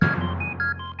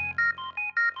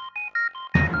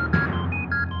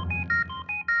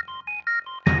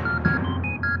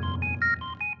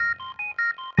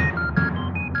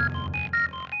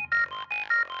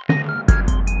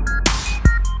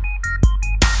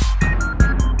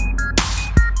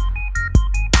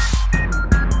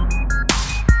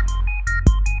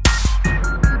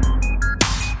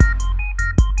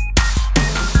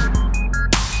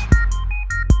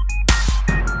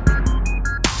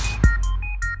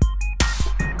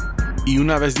Y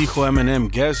una vez dijo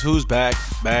Eminem, guess who's back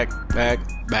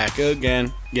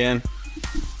again.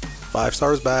 5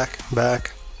 stars back.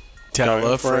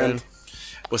 Tell a friend.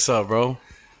 What's up, bro?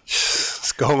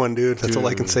 It's going, dude. That's all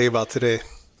I can say about today.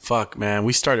 Fuck, man.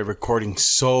 We started recording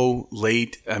so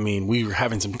late. I mean, we were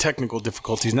having some technical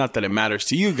difficulties. Not that it matters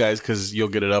to you guys, because you'll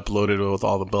get it uploaded with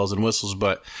all the bells and whistles,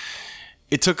 but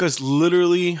it took us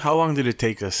literally, how long did it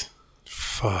take us?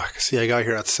 Fuck. See, I got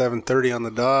here at 7:30 on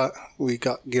the dot. We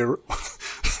got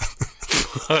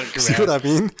See what I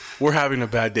mean? We're having a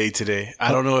bad day today.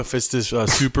 I don't know if it's this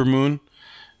super moon,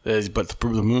 but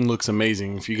the moon looks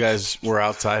amazing. If you guys were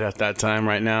outside at that time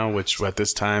right now, which at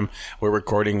this time we're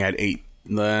recording at 8.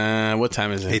 What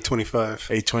time is it? 8:25.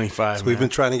 8:25. So we've been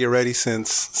trying to get ready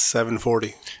since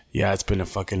 7:40. Yeah, it's been a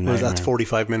fucking nightmare. That's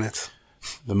 45 minutes.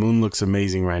 The moon looks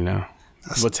amazing right now.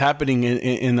 What's happening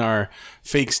in our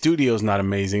fake studio is not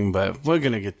amazing, but we're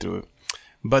going to get through it.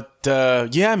 But,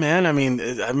 yeah, man, I mean,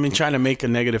 I've been trying to make a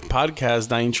negative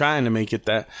podcast. I ain't trying to make it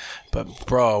that. But,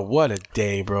 bro, what a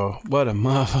day, bro. What a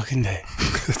motherfucking day.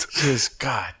 Just,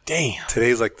 god damn.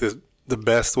 Today's like the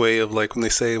best way of, like, when they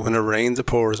say when it rains, it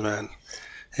pours, man.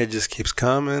 It just keeps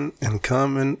coming and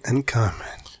coming and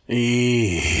coming.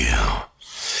 Ew.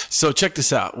 So check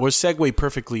this out. We'll segue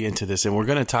perfectly into this, and we're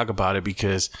going to talk about it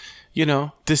because, you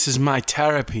know, this is my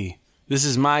therapy. This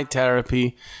is my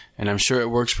therapy, and I'm sure it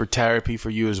works for therapy for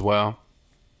you as well.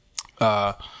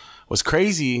 What's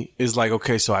crazy is, like,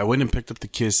 okay, so I went and picked up the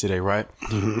kids today, right?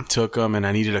 Mm-hmm. Took them, and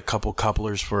I needed a couple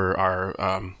couplers for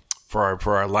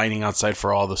our lining outside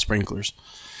for all the sprinklers.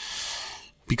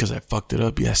 Because I fucked it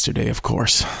up yesterday, of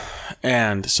course.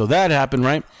 And so that happened,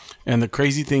 right? And the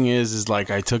crazy thing is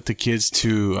like I took the kids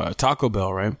to Taco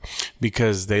Bell, right?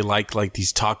 Because they like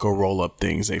these taco roll-up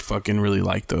things. They fucking really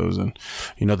like those. And,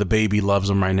 you know, the baby loves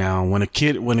them right now. When a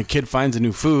kid finds a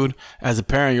new food, as a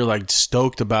parent, you're like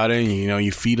stoked about it. And, you know,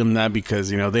 you feed them that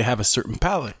because, you know, they have a certain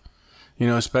palate. You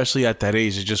know, especially at that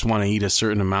age, they just want to eat a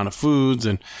certain amount of foods.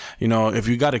 And, you know, if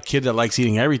you got a kid that likes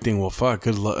eating everything, well, fuck,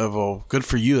 good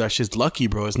for you. That's just lucky,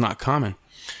 bro. It's not common.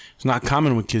 It's not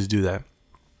common when kids do that.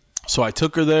 So I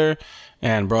took her there,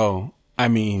 and, bro, I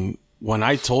mean, when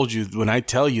I tell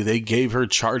you they gave her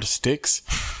charred sticks,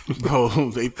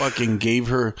 bro, they fucking gave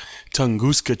her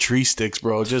Tunguska tree sticks,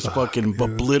 bro. Just fucking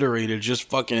obliterated, just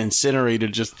fucking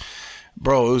incinerated, just...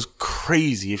 Bro, it was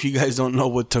crazy. If you guys don't know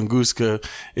what Tunguska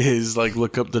is, like,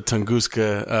 look up the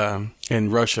Tunguska in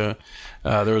Russia.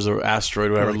 There was an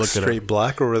asteroid, whatever. Look at it. Straight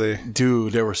black, or were they?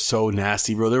 Dude, they were so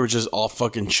nasty, bro. They were just all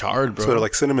fucking charred, bro. So they're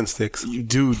like cinnamon sticks.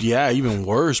 Dude, yeah, even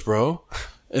worse, bro.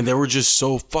 And they were just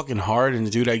so fucking hard. And,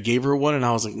 dude, I gave her one, and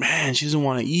I was like, man, she doesn't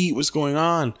want to eat. What's going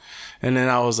on? And then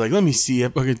I was like, let me see.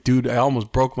 Dude, I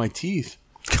almost broke my teeth.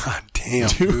 God damn,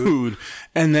 dude.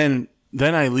 And then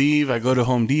I leave. I go to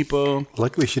Home Depot.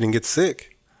 Luckily, she didn't get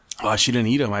sick. Oh, she didn't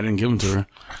eat them. I didn't give them to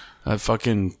her.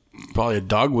 Probably a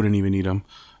dog wouldn't even eat them.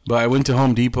 But I went to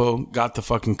Home Depot, got the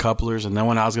fucking couplers, and then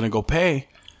when I was going to go pay,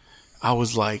 I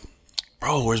was like,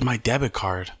 bro, where's my debit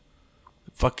card?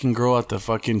 The fucking girl at the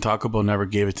fucking Taco Bell never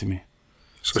gave it to me.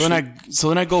 So then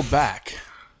I go back.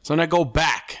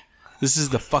 This is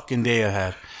the fucking day I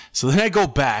had. So then I go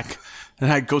back.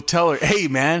 And I go tell her, hey,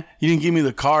 man, you didn't give me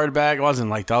the card back. I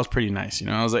wasn't like that. I was pretty nice, you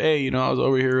know. I was like, hey, you know, I was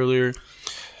over here earlier.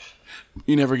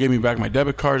 You never gave me back my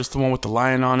debit card. It's the one with the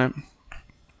lion on it.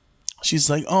 She's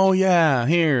like, oh, yeah,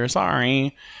 here,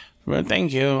 sorry. But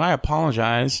thank you. I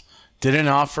apologize. Didn't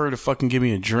offer to fucking give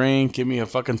me a drink, give me a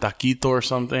fucking taquito or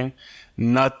something.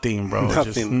 Nothing, bro.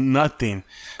 Nothing. Just nothing.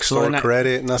 Store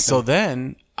credit, nothing. So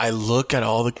then I look at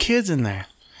all the kids in there.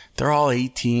 They're all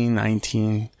 18,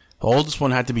 19. The oldest one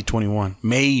had to be 21,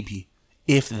 maybe,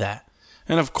 if that.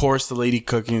 And of course, the lady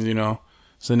cooking, you know,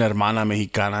 it's an hermana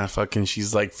mexicana, fucking,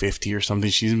 she's like 50 or something.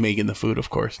 She's making the food,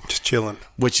 of course. Just chilling.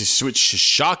 Which is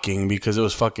shocking because it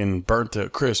was fucking burnt to a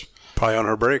crisp. Probably on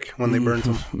her break when they burnt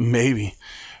them. Maybe.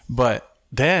 But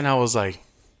then I was like,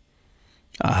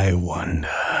 I wonder.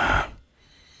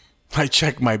 I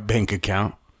checked my bank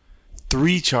account.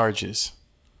 3 charges.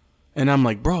 And I'm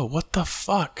like, bro, what the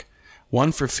fuck?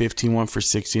 1 for 15, 1 for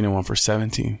 16, and 1 for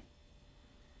 17.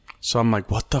 So I'm like,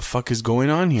 what the fuck is going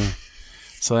on here?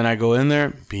 So then I go in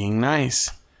there, being nice.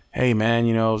 Hey, man,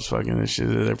 you know,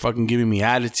 they're fucking giving me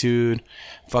attitude.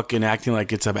 Fucking acting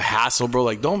like it's a hassle, bro.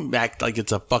 Like, don't act like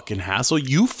it's a fucking hassle.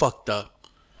 You fucked up.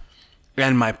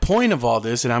 And my point of all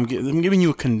this, and I'm giving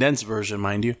you a condensed version,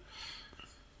 mind you.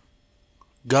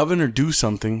 Governor Do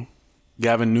Something,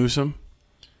 Gavin Newsom,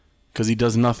 because he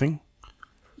does nothing,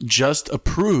 just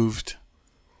approved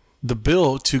the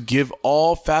bill to give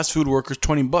all fast food workers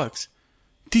 $20.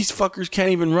 These fuckers can't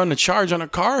even run a charge on a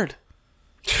card.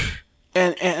 And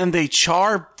and they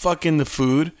char fucking the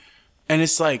food, and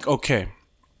it's like, okay,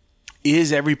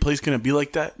 is every place gonna be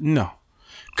like that? No.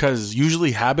 Because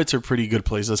usually Habits are pretty good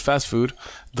places. Fast food.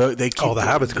 They keep the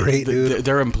Habit's great, dude.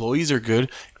 Their employees are good.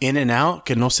 In-N-Out,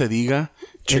 que no se diga.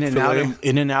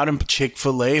 In-N-Out and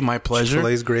Chick-fil-A, my pleasure.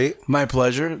 Chick-fil-A's great. My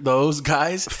pleasure. Those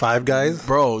guys. Five Guys.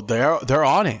 Bro, they're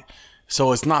on it.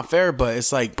 So it's not fair, but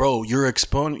it's like, bro, you're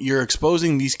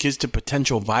exposing these kids to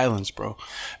potential violence, bro.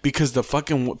 Because the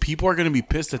fucking people are going to be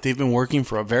pissed that they've been working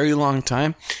for a very long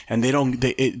time and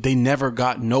they never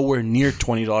got nowhere near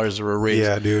 $20 or a raise.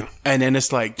 Yeah, dude. And then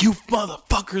it's like, you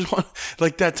motherfuckers want,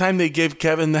 like that time they gave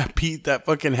Kevin that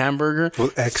fucking hamburger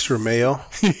with extra mayo.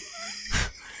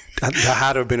 that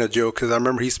had to have been a joke because I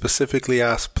remember he specifically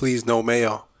asked, please no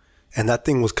mayo. And that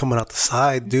thing was coming out the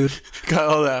side, dude. Got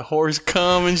all that horse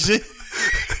cum and shit.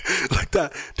 Like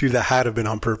that. Dude, that had to have been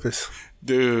on purpose.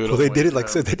 Dude. Well, they did it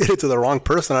like they did it to the wrong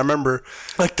person. I remember.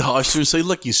 Like the usher say,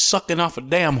 look, you sucking off a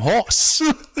damn horse.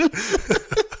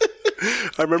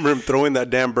 I remember him throwing that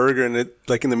damn burger and it,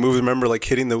 like in the movie, remember like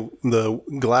hitting the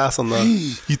glass on the.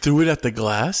 He threw it at the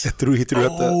glass? He threw it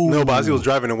at the. No, but as he was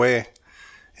driving away.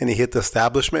 And he hit the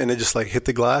establishment and it just like hit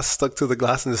the glass, stuck to the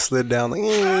glass and just slid down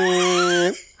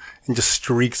like. And just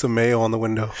streaks of mayo on the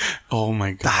window. Oh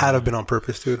my God. That had to have been on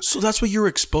purpose, dude. So that's what you're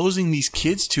exposing these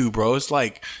kids to, bro. It's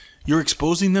like you're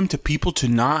exposing them to people to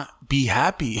not be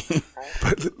happy.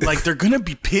 Like they're going to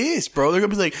be pissed, bro. They're going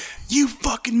to be like, you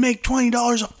fucking make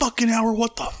 $20 a fucking hour.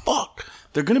 What the fuck?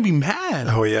 They're going to be mad.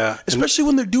 Oh yeah. Especially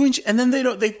when they're doing and then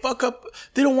they fuck up.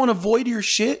 They don't want to void your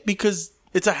shit because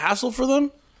it's a hassle for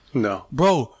them. No.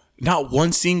 Bro, not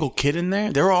one single kid in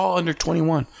there. They're all under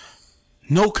 21.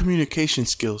 No communication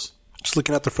skills. Just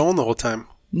looking at their phone the whole time.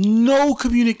 No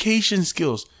communication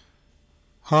skills.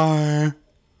 Hi.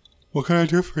 What can I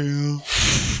do for you?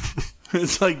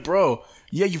 It's like, bro,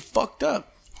 yeah, you fucked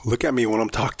up. Look at me when I'm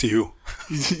talking to you.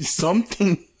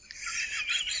 Something.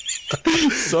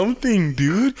 Something,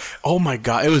 dude. Oh my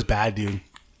God. It was bad, dude.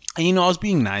 And I was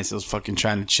being nice. I was fucking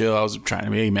trying to chill. I was trying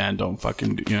to be, hey man, don't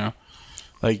fucking do,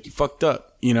 like you fucked up.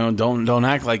 Don't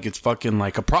act like it's fucking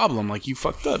like a problem. Like you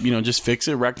fucked up. Just fix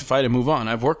it, rectify it, and move on.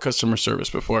 I've worked customer service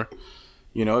before.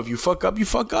 If you fuck up, you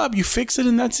fuck up. You fix it,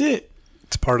 and that's it.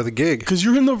 It's part of the gig. Because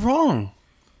you're in the wrong.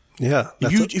 Yeah.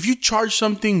 If you charge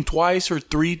something twice or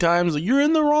three times, like, you're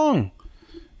in the wrong.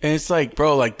 And it's like,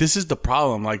 bro, like this is the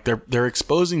problem. Like they're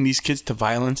exposing these kids to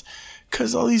violence.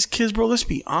 Because all these kids, bro, let's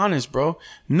be honest, bro.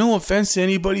 No offense to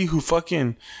anybody who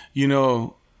fucking,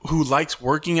 who likes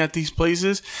working at these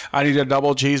places. I need a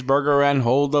double cheeseburger and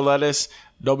hold the lettuce.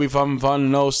 Don't be fun,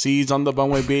 no seeds on the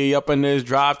bun. We be up in this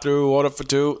drive-through, order for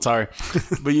two. Sorry.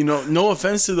 But, no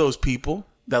offense to those people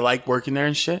that like working there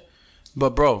and shit.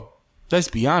 But, bro, let's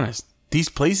be honest. These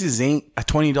places ain't a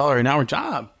 $20 an hour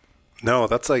job. No,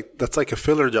 that's like a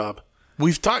filler job.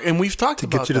 We've talked about that. To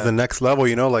get you to the next level,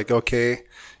 like, okay,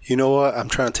 you know what? I'm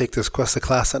trying to take this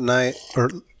class at night.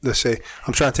 Or let's say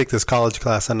I'm trying to take this college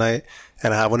class at night.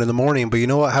 And I have one in the morning, but you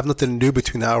know what? I have nothing to do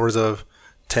between the hours of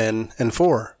 10 and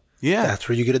 4. Yeah. That's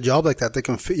where you get a job like that. They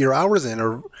can fit your hours in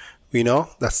or,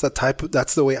 that's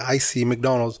the way I see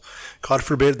McDonald's. God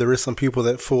forbid there is some people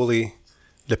that fully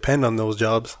depend on those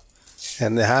jobs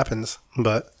and it happens.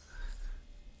 But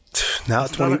now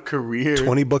it's not a career.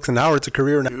 $20 an hour, it's a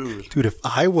career now. Dude, if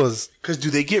I was. Because do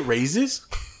they get raises?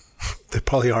 They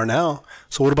probably are now.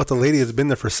 So what about the lady that's been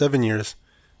there for 7 years?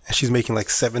 And she's making like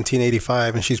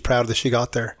 $17.85 and she's proud that she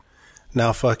got there.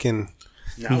 Now what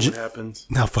happens?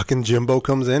 Now fucking Jimbo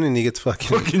comes in and he gets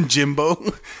fucking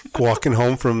Jimbo walking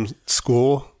home from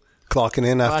school, clocking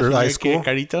in after high school.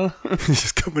 He's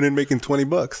just coming in making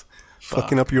 $20.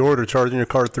 Fucking up your order, charging your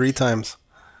card 3 times.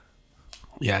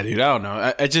 Yeah, dude, I don't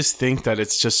know. I just think that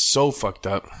it's just so fucked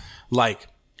up. Like,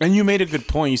 and you made a good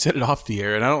point. You said it off the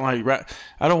air, and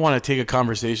I don't want to take a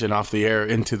conversation off the air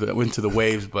into the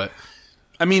waves, but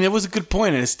I mean, it was a good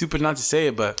point, and it's stupid not to say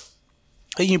it, but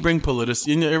you bring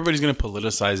everybody's going to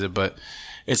politicize it, but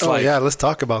it's yeah, let's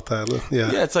talk about that.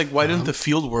 Yeah, it's like, why didn't the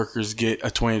field workers get a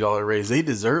 $20 raise? They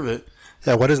deserve it.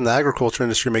 Yeah, why doesn't the agriculture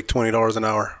industry make $20 an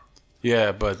hour?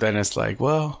 Yeah, but then it's like,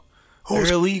 well,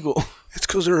 they're illegal. It's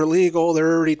because they're illegal.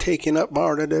 They're already taking up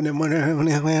bar.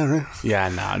 Yeah,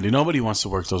 nah, dude, nobody wants to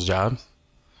work those jobs.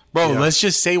 Bro, let's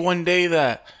just say one day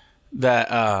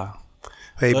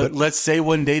let's say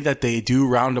one day that they do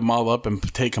round them all up and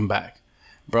take them back.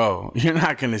 Bro, you're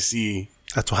not going to see.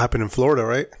 That's what happened in Florida,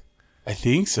 right? I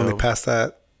think so. When they passed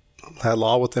that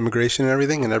law with immigration and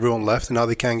everything, and everyone left, and now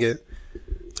they can't get.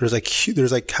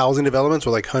 There's like housing developments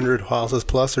with like 100 houses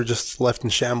plus are just left in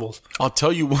shambles. I'll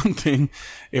tell you one thing: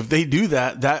 if they do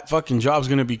that fucking job's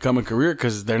going to become a career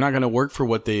because they're not going to work for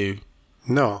what they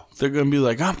No. They're going to be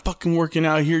like, I'm fucking working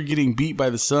out here getting beat by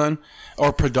the sun.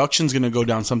 Or production's going to go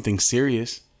down something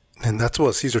serious. And that's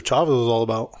what Cesar Chavez was all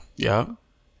about. Yeah.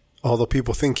 Although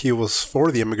people think he was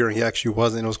for the immigrant, he actually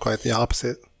wasn't. It was quite the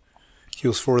opposite. He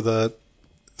was for the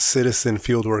citizen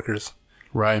field workers.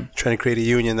 Right. Trying to create a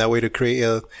union that way to create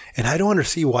a... And I don't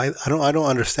understand why... I don't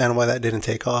understand why that didn't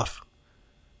take off.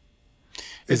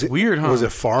 It's weird, huh? Was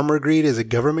it farmer greed? Is it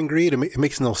government greed? It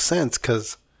makes no sense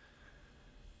because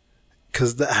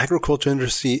the agriculture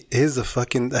industry is a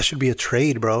fucking... That should be a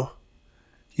trade, bro.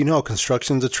 You know,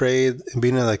 construction's a trade and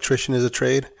being an electrician is a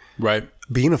trade. Right.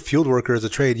 Being a field worker is a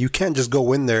trade. You can't just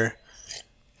go in there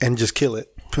and just kill it.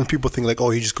 People think like,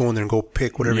 oh, you just go in there and go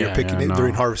pick whatever you're picking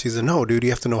during harvest season. No, dude, you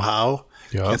have to know how.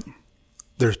 Yeah.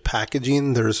 There's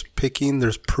packaging, there's picking,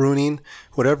 there's pruning,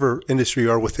 whatever industry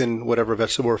you are within, whatever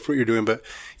vegetable or fruit you're doing. But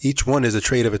each one is a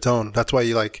trade of its own. That's why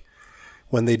you like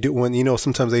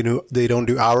sometimes they don't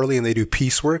do hourly and they do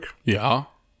piecework. Yeah.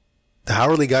 The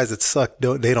hourly guys that suck,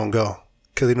 they don't go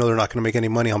because they know they're not going to make any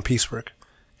money on piecework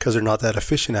because they're not that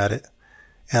efficient at it.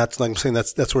 And that's like I'm saying,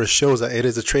 that's where it shows that it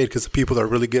is a trade because the people that are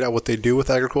really good at what they do with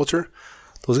agriculture,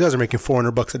 those guys are making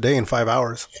 $400 a day in 5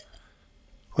 hours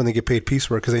when they get paid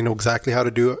piecework because they know exactly how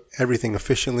to do everything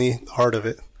efficiently, the art of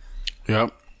it.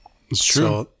 Yep. It's true.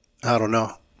 So, I don't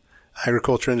know.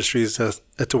 Agriculture industry is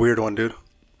it's a weird one, dude.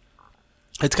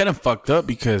 It's kind of fucked up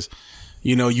because,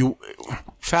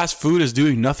 fast food is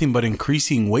doing nothing but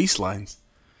increasing waistlines.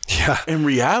 Yeah. In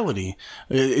reality,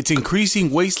 it's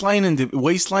increasing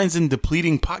waistlines and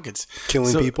depleting pockets,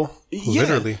 killing people. Yeah.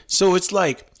 Literally. So it's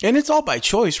like, and it's all by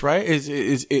choice, right? Everybody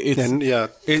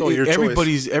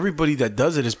that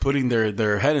does it is putting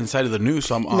their head inside of the noose.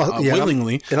 So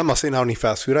willingly. I'm not saying I don't eat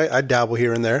fast food. I dabble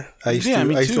here and there. I used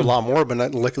to a lot more,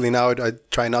 but luckily now I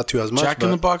try not to as much. Jack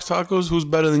in the Box tacos. Who's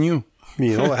better than you?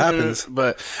 You know what happens.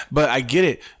 but I get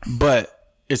it. But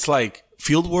it's like.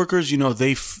 Field workers,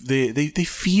 they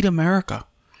feed America.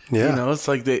 Yeah. It's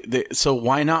like so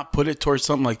why not put it towards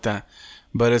something like that?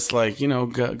 But it's like,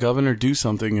 governor do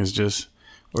something is just,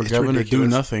 or governor ridiculous.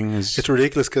 Do nothing is. It's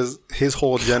ridiculous because his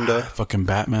whole agenda. Fucking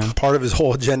Batman. Part of his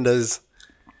whole agenda is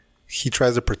he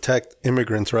tries to protect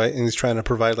immigrants, right? And he's trying to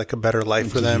provide like a better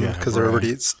life for them because they're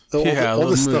already, all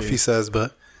the stuff he says,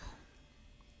 but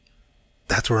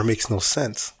that's where it makes no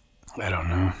sense. I don't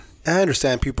know. I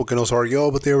understand people can also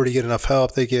argue, but they already get enough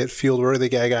help. They get field work, they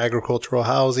get agricultural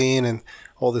housing and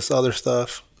all this other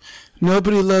stuff.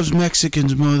 Nobody loves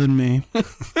Mexicans more than me.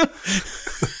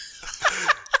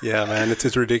 Yeah, man,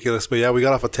 it's ridiculous. But yeah, we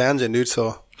got off a tangent, dude.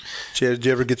 So, did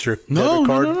you ever get your debit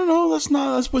card? No.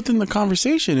 That's within the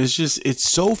conversation. It's just, it's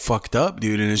so fucked up,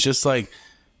 dude. And it's just like,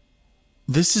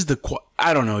 this is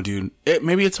I don't know, dude.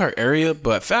 Maybe it's our area,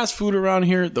 but fast food around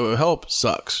here, the help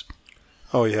sucks.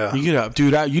 Oh, yeah. You get up,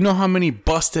 dude. You know how many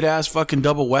busted ass fucking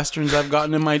double westerns I've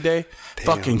gotten in my day? Damn.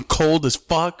 Fucking cold as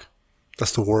fuck.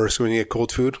 That's the worst when you get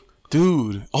cold food.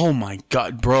 Dude. Oh my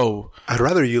God, bro. I'd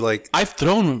rather you I've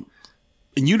thrown,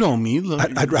 and you know me.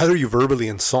 I'd rather you verbally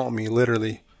insult me,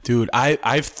 literally. Dude,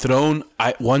 I've thrown,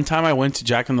 one time I went to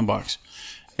Jack in the Box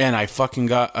and I fucking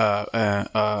got,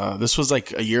 this was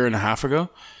like a year and a half ago.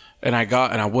 And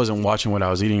I wasn't watching what I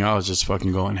was eating. I was just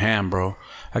fucking going ham, bro.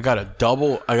 I got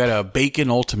a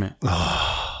bacon ultimate.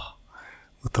 Oh,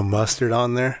 with the mustard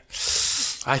on there.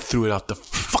 I threw it out the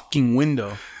fucking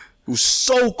window. It was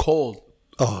so cold.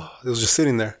 Oh, it was just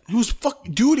sitting there. It was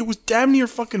dude, it was damn near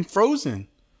fucking frozen.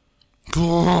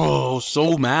 Oh,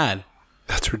 so mad.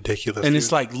 That's ridiculous. And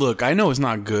it's like, look, I know it's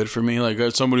not good for me. Like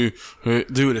somebody,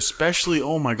 dude, especially,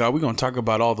 oh my God, we're going to talk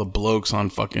about all the blokes on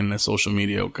fucking social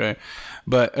media, okay?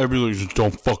 But everybody's just,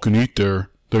 don't fucking eat there.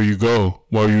 There you go.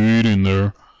 Why are you eating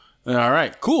there? And all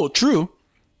right, cool, true.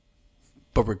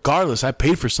 But regardless, I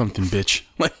paid for something, bitch.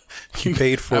 Like you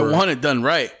paid for. I want it done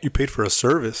right. You paid for a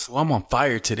service. Well, I'm on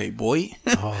fire today, boy.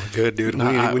 Oh, good, dude.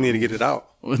 We need to get it out.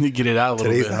 We need to get it out a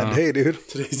little bit. Today's that day, dude.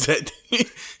 Today's that day.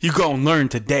 You go and learn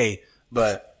today.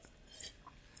 But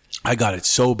I got it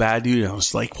so bad, dude. I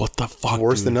was like, what the fuck?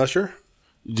 Worse than Usher?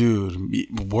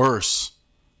 Dude, worse.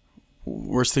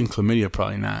 Worse than chlamydia,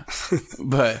 probably not.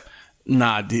 But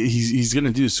nah, dude, he's going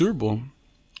to do the Super Bowl.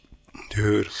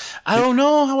 Dude. I don't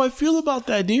know how I feel about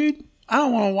that, dude. I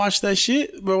don't want to watch that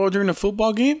shit during a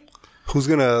football game. Who's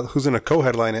gonna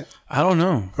co-headline it? I don't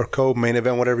know. Or co-main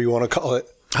event, whatever you want to call it.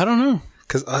 I don't know.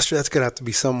 Because Usher, that's gonna have to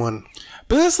be someone.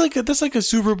 But that's like a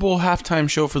Super Bowl halftime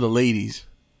show for the ladies.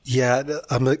 Yeah,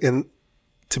 and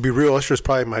to be real, Usher is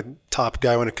probably my top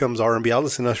guy when it comes to R&B. I'll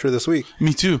listen to Usher this week.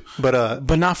 Me too. But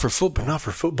not for football. But not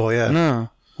for football. Yeah. No.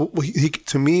 Well,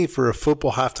 to me, for a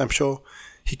football halftime show,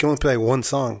 he can only play like one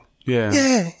song. Yeah.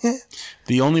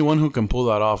 The only one who can pull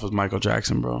that off is Michael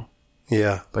Jackson, bro.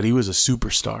 Yeah. But he was a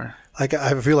superstar. Like,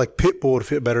 I feel like Pitbull would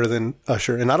fit better than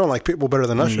Usher. And I don't like Pitbull better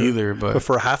than Usher. Either, but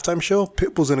for a halftime show,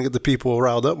 Pitbull's going to get the people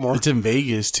riled up more. It's in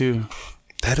Vegas, too.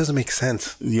 That doesn't make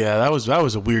sense. Yeah, that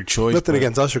was a weird choice. Nothing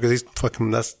against Usher, because he's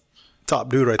fucking, that's top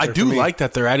dude right there. I do like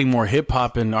that they're adding more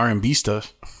hip-hop and R&B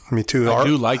stuff. Me too. I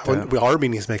do like that. R&B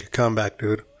needs to make a comeback,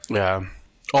 dude. Yeah.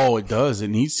 Oh, it does. It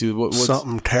needs to.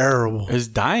 Something terrible. It's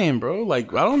dying, bro.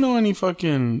 Like, I don't know any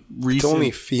fucking recent... It's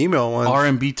only female ones.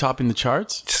 R&B topping the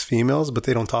charts? Just females, but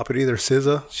they don't top it either.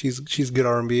 SZA, she's good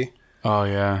R&B. Oh,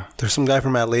 yeah. There's some guy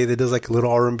from LA that does like a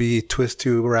little R&B twist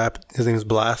to rap. His name is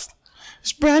Blast.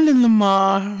 It's Brandon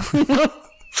Lamar.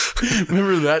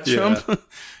 Remember that, chump? Yeah.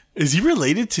 Is he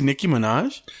related to Nicki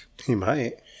Minaj? He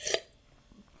might.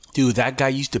 Dude, that guy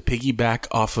used to piggyback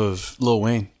off of Lil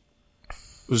Wayne.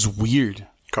 It was weird.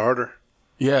 Carter.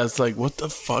 Yeah, it's like, what the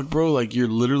fuck, bro? Like, you're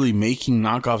literally making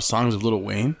knockoff songs of Lil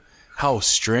Wayne? How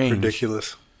strange.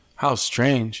 Ridiculous. How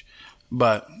strange.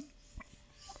 But,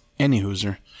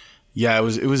 anywhooser. Yeah, it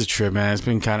was a trip, man. It's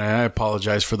been kind of, I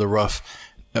apologize for the rough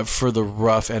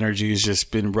energy. It's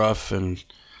just been rough, and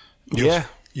yeah.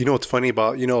 You know what's funny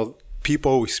about,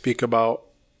 people always speak about,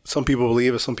 some people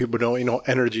believe it, some people don't,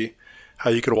 energy. How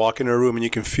you could walk in a room and you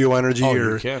can feel energy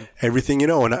or everything,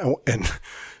 and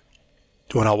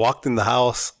when I walked in the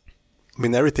house, I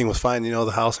mean, everything was fine,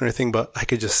 the house and everything, but I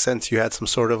could just sense you had some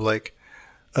sort of like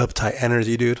uptight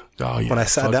energy, dude. Oh, yeah. When I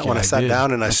sat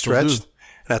down and I stretched,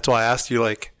 and that's why I asked you,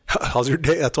 like, how's your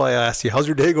day? That's why I asked you, how's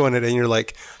your day going today? And you're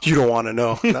like, you don't want to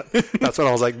know. That's when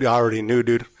I was like, I already knew,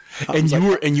 dude.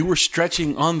 And you were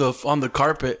stretching on the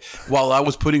carpet while I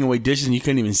was putting away dishes, and you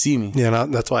couldn't even see me. Yeah,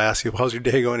 that's why I asked you, how's your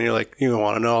day going? And you're like, you don't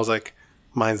want to know. I was like,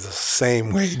 mine's the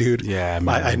same way, dude. Yeah,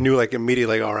 man. I knew like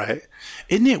immediately, like, all right.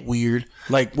 Isn't it weird?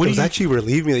 Like, it actually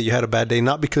relieved me that you had a bad day.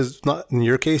 Not in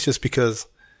your case, just because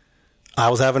I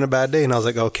was having a bad day, and I was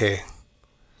like, okay,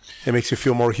 it makes you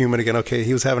feel more human again. Okay,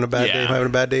 he was having a bad day. I'm having a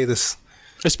bad day.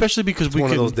 Especially because one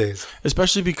of those days.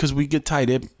 Especially because we get tied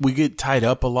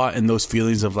up a lot in those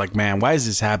feelings of like, man, why is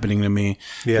this happening to me?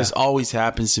 Yeah. This always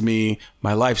happens to me.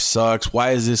 My life sucks.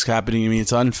 Why is this happening to me?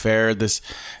 It's unfair. This,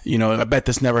 I bet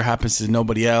this never happens to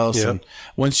nobody else. Yep. And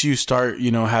once you start,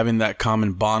 having that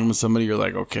common bond with somebody, you're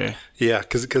like, okay, yeah,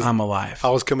 because I'm alive.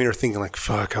 I was coming here thinking like,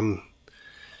 fuck, I'm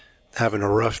having a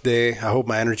rough day. I hope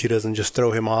my energy doesn't just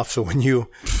throw him off. So when you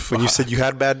said you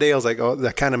had a bad day, I was like, oh,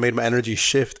 that kind of made my energy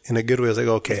shift in a good way. I was like,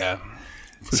 okay. Yeah,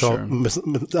 so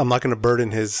I'm not going to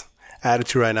burden his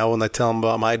attitude right now when I tell him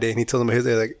about my day and he tells me his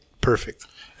day. Like, perfect.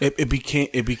 It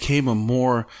became a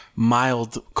more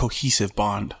mild, cohesive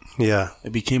bond. Yeah.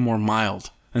 It became more mild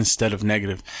instead of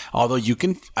negative. Although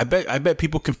I bet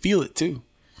people can feel it too.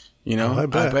 I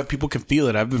bet people can feel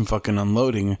it. I've been fucking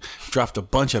unloading, dropped a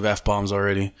bunch of F-bombs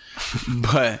already,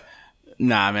 but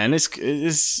nah, man, it's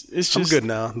just. I'm good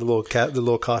now. The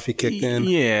little coffee kicked in.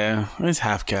 Yeah, it's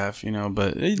half calf,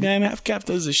 but man, half calf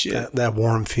does the shit. That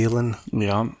warm feeling.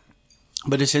 Yeah,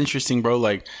 but it's interesting, bro.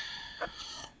 Like,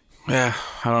 yeah,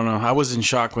 I don't know. I was in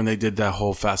shock when they did that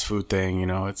whole fast food thing.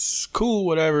 It's cool,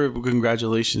 whatever.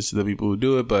 Congratulations to the people who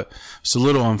do it, but it's a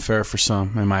little unfair for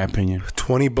some, in my opinion.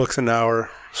 $20 an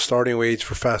hour. Starting wage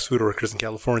for fast food workers in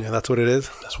California. That's what it is?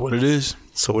 That's what it is.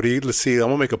 So let's see. I'm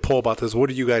going to make a poll about this. What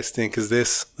do you guys think?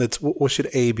 What should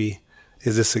A be?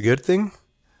 Is this a good thing?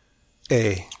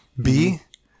 A. B,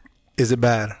 is it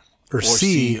bad? Or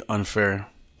C, unfair.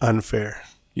 Unfair.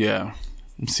 Yeah.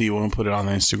 C, we'll put it on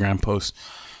the Instagram post.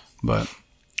 But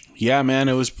yeah, man,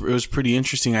 it was pretty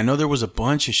interesting. I know there was a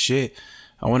bunch of shit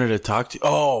I wanted to talk to.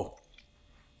 Oh,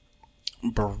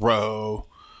 bro.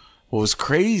 What was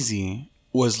crazy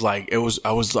was like, I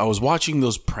was watching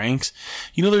those pranks.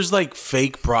 There's like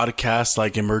fake broadcasts,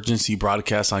 like emergency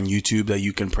broadcasts on YouTube that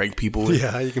you can prank people with.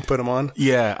 Yeah, you can put them on.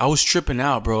 Yeah, I was tripping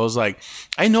out, bro. I was like,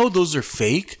 I know those are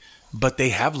fake, but they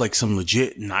have like some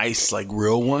legit nice, like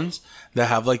real ones that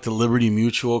have like the Liberty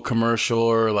Mutual commercial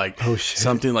or like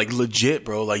something like legit,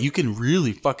 bro. Like you can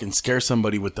really fucking scare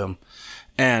somebody with them.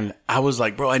 And I was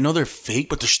like, bro, I know they're fake,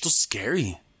 but they're still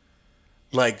scary.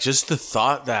 Like, just the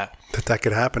thought that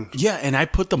could happen. Yeah, and I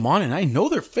put them on, and I know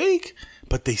they're fake,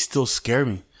 but they still scare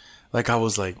me. Like, I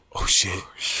was like, oh,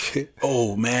 shit.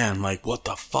 Oh, man, like, what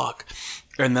the fuck?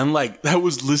 And then, like, I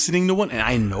was listening to one, and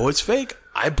I know it's fake.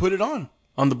 I put it on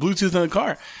the Bluetooth in the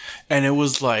car. And it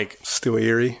was, like... Still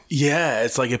eerie? Yeah,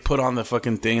 it's like it put on the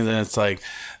fucking thing, and then it's like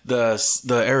the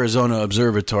Arizona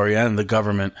Observatory and the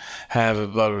government have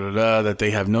that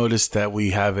they have noticed that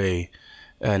we have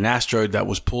an asteroid that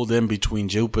was pulled in between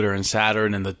Jupiter and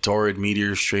Saturn and the Taurid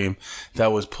meteor stream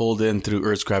that was pulled in through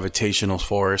Earth's gravitational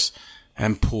force.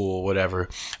 and pull, whatever.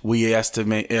 They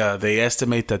estimate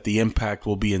that the impact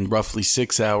will be in roughly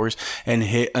 6 hours and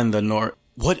hit in the north.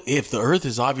 What if the Earth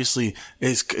is obviously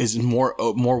is more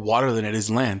water than it is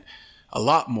land, a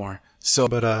lot more. So,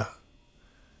 but I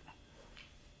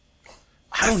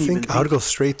think I would go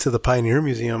straight to the Pioneer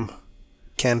Museum,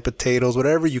 canned potatoes,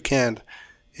 whatever you can.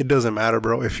 It doesn't matter,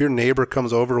 bro. If your neighbor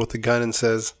comes over with a gun and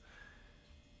says,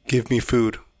 "Give me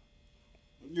food,"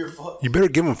 you better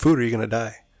give him food or you're gonna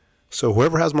die. So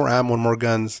whoever has more ammo and more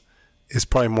guns is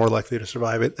probably more likely to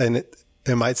survive it. And it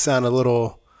might sound a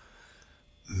little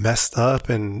messed up,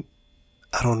 and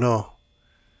I don't know,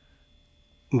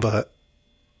 but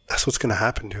that's what's gonna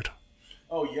happen, dude.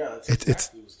 Oh yeah, that's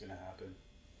exactly what's gonna happen.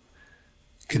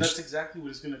 And that's exactly what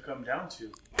it's gonna come down to.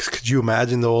 Could you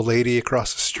imagine the old lady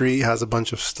across the street has a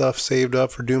bunch of stuff saved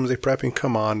up for doomsday prepping?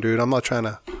 Come on, dude. I'm not trying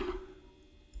to.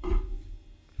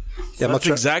 Yeah, that's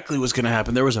exactly what's gonna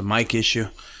happen. There was a mic issue,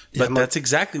 but that's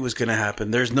exactly what's gonna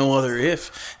happen. There's no other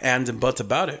if, ands, and buts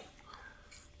about it.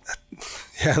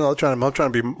 Yeah, I'm not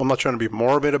trying to be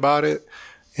morbid about it,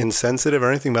 insensitive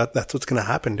or anything, but that's what's gonna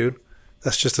happen, dude.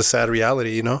 That's just a sad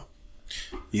reality, you know?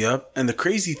 Yep. And the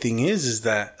crazy thing is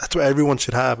that that's what everyone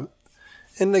should have.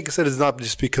 And like I said, it's not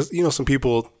just because, you know, some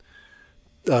people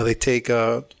they take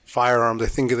firearms. They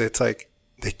think that it's like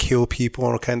they kill people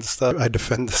and all kinds of stuff. I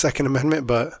defend the Second Amendment,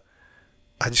 but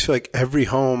I just feel like every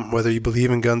home, whether you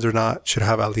believe in guns or not, should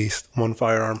have at least one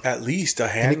firearm. At least a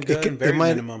handgun,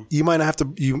 minimum. You might have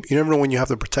to. You never know when you have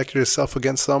to protect yourself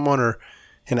against someone or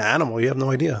an animal. You have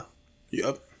no idea.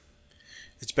 Yep.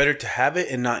 It's better to have it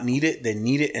and not need it than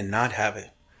need it and not have it.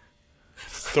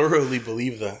 Thoroughly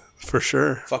believe that. For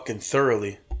sure. Fucking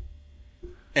thoroughly.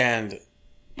 And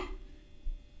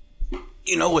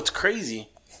you know what's crazy?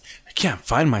 I can't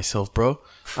find myself, bro.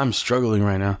 I'm struggling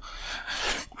right now.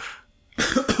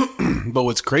 But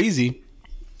what's crazy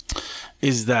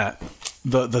is that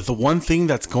the one thing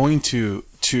that's going to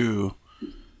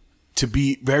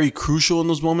be very crucial in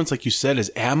those moments, like you said,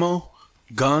 is ammo,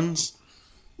 guns,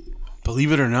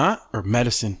 believe it or not, or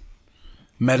medicine.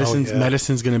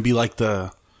 Medicine's gonna be like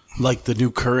the new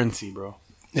currency, bro.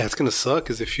 Yeah, it's gonna suck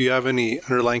because if you have any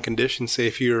underlying conditions, say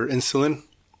if you're insulin,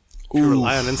 if you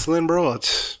rely on insulin, bro,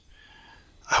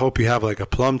 I hope you have like a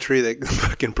plum tree that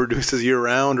fucking produces year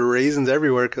round or raisins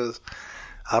everywhere, because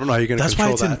I don't know how you're gonna control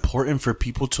that. That's why it's important for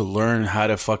people to learn how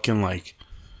to fucking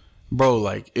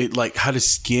how to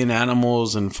skin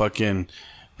animals and fucking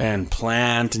and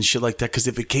plant and shit like that. Because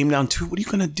if it came down to it, what are you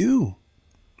gonna do?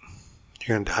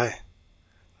 You're gonna die.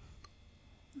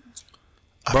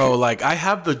 Bro, I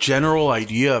have the general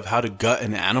idea of how to gut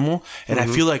an animal, and I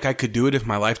feel like I could do it if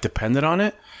my life depended on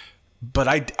it. But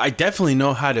I definitely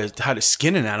know how to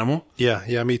skin an animal.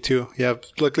 Yeah, me too. Yeah,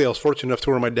 luckily I was fortunate enough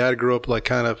to where my dad grew up like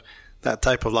kind of that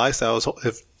type of lifestyle.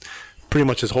 Pretty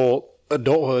much his whole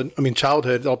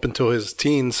childhood up until his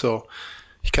teens. So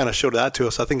he kind of showed that to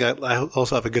us. I think I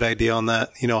also have a good idea on that.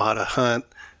 You know, how to hunt.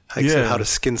 How to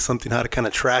skin something, how to kind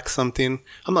of track something.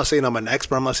 I'm not saying I'm an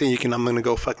expert. I'm not saying I'm going to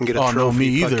go fucking get a trophy. Oh, no, me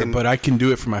either. But I can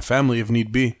do it for my family if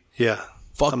need be. Yeah.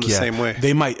 I'm the same way.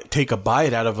 They might take a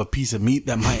bite out of a piece of meat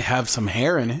that might have some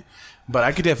hair in it, but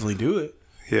I could definitely do it.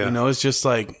 Yeah. You know, it's just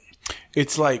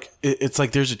it's like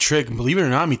there's a trick. And believe it or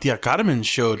not, mi tia Carmen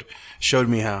showed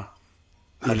me how.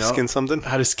 How to skin something?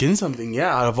 How to skin something,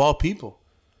 yeah, out of all people.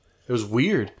 It was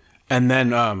weird. And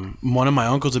then one of my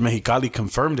uncles in Mexicali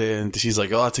confirmed it, and she's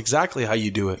like, "Oh, that's exactly how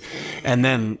you do it." And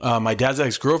then my dad's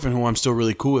ex-girlfriend, who I'm still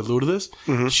really cool with, Lourdes,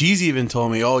 she's even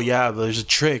told me, "Oh yeah, there's a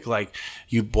trick. Like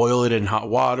you boil it in hot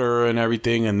water and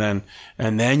everything, and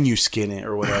then you skin it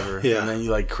or whatever. Yeah. And then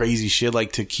you crazy shit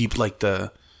to keep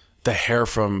the hair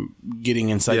from getting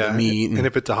inside the meat. And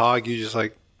if it's a hog, you just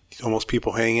almost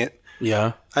people hang it.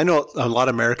 Yeah, I know a lot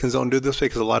of Americans don't do it this way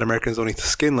because a lot of Americans don't eat the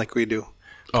skin like we do.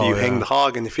 You hang the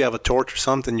hog, and if you have a torch or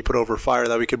something, you put it over a fire,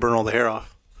 that we could burn all the hair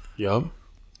off. Yup.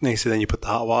 Then you put the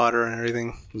hot water and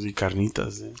everything. Y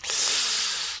carnitas.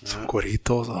 Some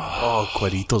cueritos. Oh,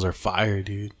 cueritos are fire,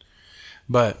 dude.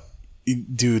 But,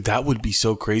 dude, that would be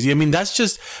so crazy. I mean, that's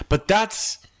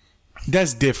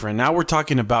different. Now we're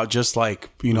talking about just all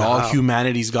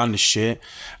humanity's gone to shit.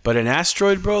 But an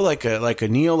asteroid, bro, like a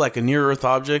near Earth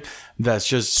object that's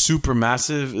just super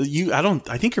massive.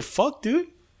 I think you're fucked, dude.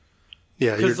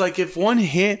 Yeah, because if one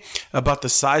hit about the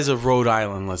size of Rhode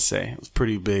Island, let's say, it's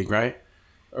pretty big, right?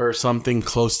 Or something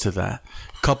close to that.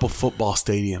 Couple football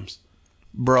stadiums.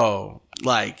 Bro,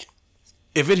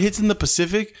 if it hits in the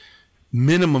Pacific,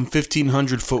 minimum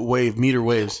 1,500 meter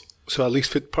waves. So at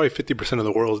least probably 50% of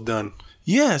the world's done.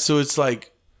 Yeah, so it's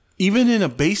even in a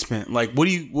basement,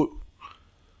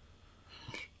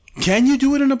 can you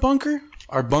do it in a bunker?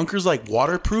 Are bunkers like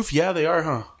waterproof? Yeah, they are,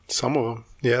 huh? Some of them.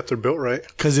 Yeah, if they're built right.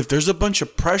 Because if there's a bunch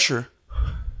of pressure,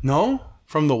 no?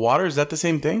 From the water, is that the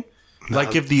same thing? No.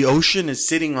 Like if the ocean is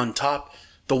sitting on top,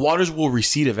 the waters will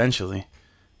recede eventually.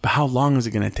 But how long is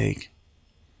it going to take?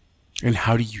 And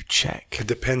how do you check? It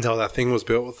depends how that thing was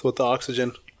built with the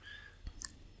oxygen.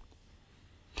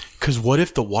 Because what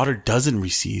if the water doesn't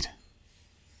recede?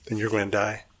 Then you're going to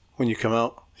die when you come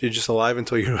out. You're just alive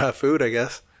until you have food, I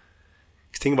guess.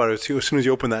 Think about it too. As soon as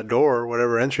you open that door or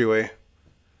whatever entryway,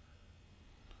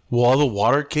 will all the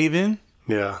water cave in?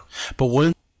 Yeah. But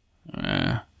what?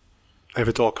 If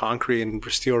it's all concrete and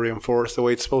steel reinforced the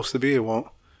way it's supposed to be, it won't.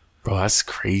 Bro, that's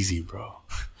crazy, bro.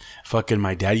 Fucking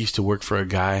my dad used to work for a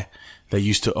guy that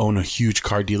used to own a huge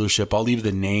car dealership. I'll leave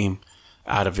the name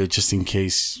out of it just in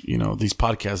case, you know, these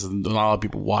podcasts, not a lot of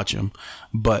people watch them,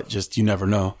 but just, you never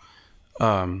know.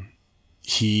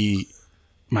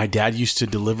 My dad used to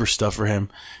deliver stuff for him.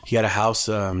 He had a house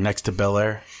next to Bel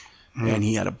Air, and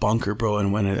he had a bunker, bro,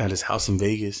 and went at his house in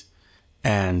Vegas,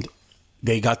 and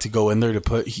they got to go in there to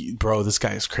put, bro, this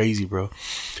guy is crazy, bro.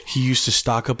 He used to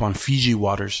stock up on Fiji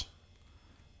waters.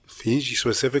 Fiji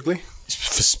specifically?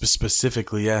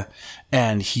 Specifically, yeah.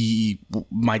 And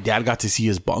my dad got to see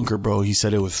his bunker, bro. He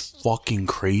said it was fucking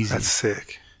crazy. That's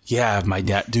sick. Yeah, my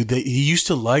dad, dude, he used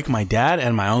to like my dad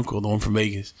and my uncle, the one from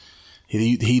Vegas.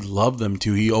 He loved them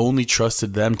too. He only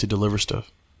trusted them to deliver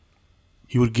stuff.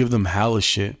 He would give them hella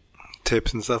shit.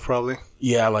 Tips and stuff, probably.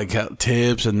 Yeah, like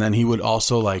tips, and then he would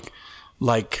also like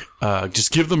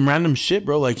just give them random shit,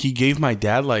 bro. Like he gave my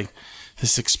dad like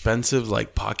this expensive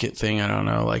like pocket thing. I don't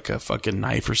know, like a fucking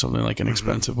knife or something, like an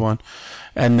expensive one.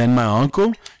 And then my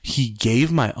uncle, he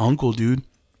gave my uncle, dude,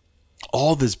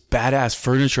 all this badass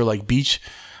furniture, like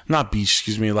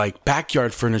like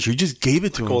backyard furniture. He just gave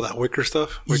it to him. All that wicker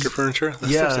stuff, wicker furniture. That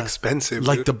stuff's expensive,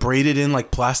 like dude. the braided in like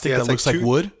plastic that looks like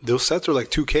wood. Those sets are like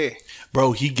 $2,000.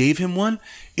 Bro, he gave him one.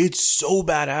 It's so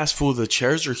badass. Full. The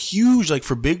chairs are huge, like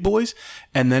for big boys,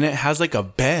 and then it has like a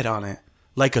bed on it,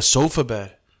 like a sofa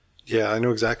bed. Yeah, I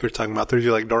know exactly what you're talking about. They're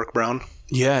like dark brown.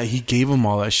 Yeah, he gave him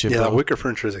all that shit. Yeah, bro. that wicker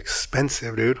furniture is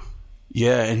expensive, dude.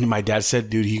 Yeah, and my dad said,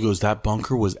 dude, he goes, that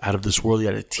bunker was out of this world. He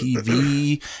had a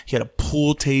TV, he had a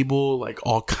pool table, like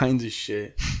all kinds of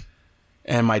shit.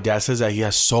 And my dad says that he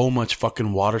has so much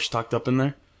fucking water stocked up in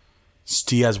there.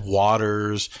 He has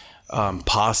waters,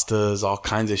 pastas, all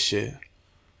kinds of shit.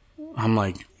 I'm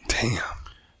like, damn.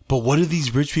 But what do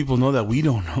these rich people know that we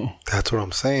don't know? That's what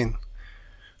I'm saying.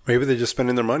 Maybe they're just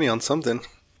spending their money on something.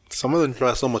 Some of them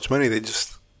have so much money, they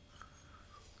just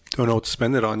don't know what to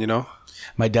spend it on, you know?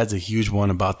 My dad's a huge one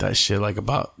about that shit, like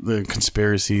about the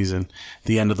conspiracies and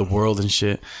the end of the world and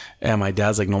shit. And my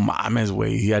dad's like, no mames,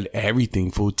 way. He had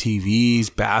everything, full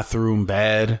TVs, bathroom,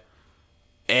 bed,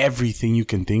 everything you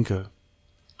can think of.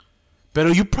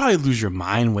 But you probably lose your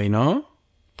mind, way, no?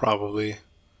 Probably.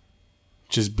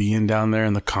 Just being down there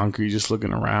in the concrete, just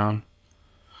looking around.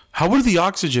 How would the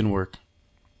oxygen work?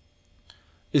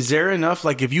 Is there enough,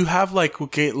 like if you have like,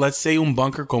 okay, let's say un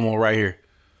bunker como right here.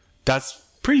 That's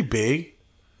pretty big.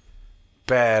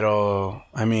 Pero,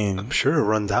 I mean, I'm sure it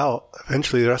runs out.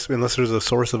 Eventually, there has to be, unless there's a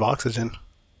source of oxygen.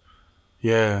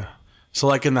 Yeah. So,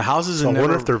 like in the houses, so I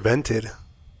wonder if they're vented.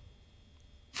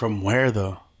 From where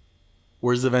though?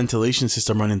 Where's the ventilation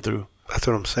system running through? That's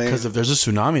what I'm saying. Because if there's a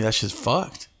tsunami, that shit's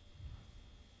fucked.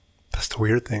 That's the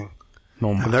weird thing.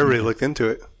 No, I've never really looked into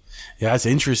it. Yeah, that's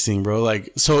interesting, bro.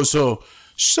 Like, so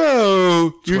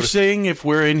you're saying if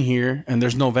we're in here and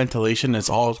there's no ventilation, it's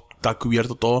all está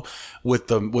cubierto todo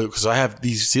because I have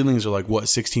these ceilings are like what,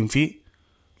 16 feet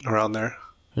around there.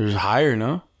 There's higher,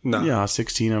 no? No. Yeah,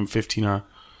 16. I'm 15.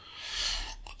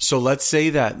 So let's say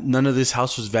that none of this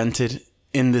house was vented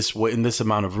in this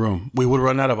amount of room. We would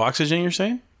run out of oxygen. You're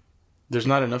saying there's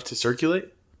not enough to circulate?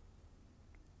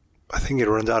 I think it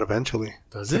runs out eventually.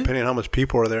 Does it? Depending on how much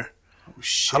people are there. Oh,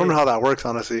 shit. I don't know how that works,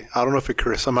 honestly. I don't know if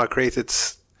it somehow creates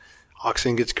its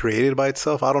oxygen gets created by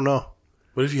itself. I don't know.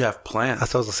 What if you have plants?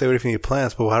 That's what I was going to say. What if you need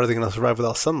plants? But how are they going to survive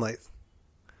without sunlight?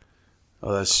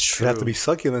 Oh, that's true. They have to be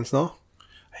succulents, no?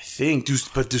 I think. Do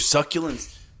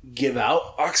succulents give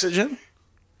out oxygen?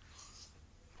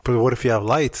 But what if you have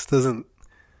lights? Doesn't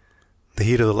the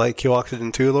heat of the light kill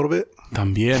oxygen too a little bit?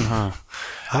 También, huh?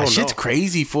 That shit's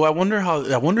crazy, fool. I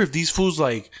wonder if these fools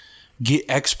like get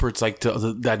experts like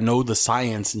that know the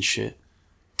science and shit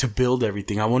to build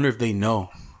everything. I wonder if they know.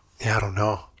 Yeah, I don't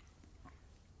know.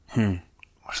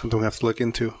 Or something we have to look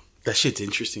into. That shit's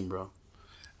interesting, bro.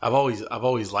 I've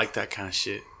always liked that kind of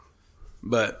shit.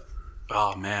 But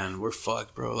oh man, we're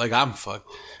fucked, bro. Like I'm fucked.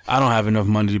 I don't have enough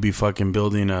money to be fucking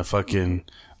building a fucking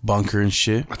bunker and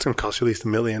shit. That's gonna cost you at least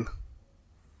 $1 million.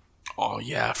 Oh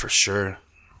yeah, for sure.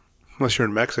 Unless you're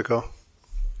in Mexico.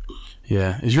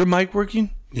 Yeah. Is your mic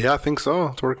working? Yeah, I think so.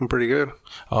 It's working pretty good.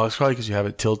 Oh, it's probably because you have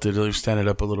it tilted. Or stand it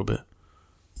up a little bit.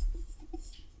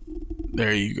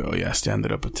 There you go. Yeah, stand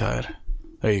it up a tad.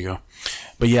 There you go.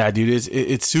 But yeah, dude,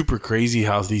 it's super crazy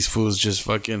how these fools just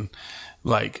fucking,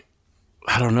 like,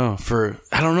 I don't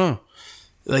know.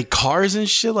 Like cars and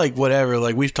shit, like whatever.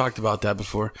 Like we've talked about that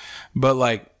before. But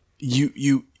like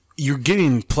you're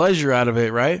getting pleasure out of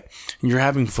it, right? And you're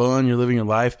having fun, you're living your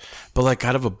life. But like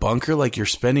out of a bunker, like you're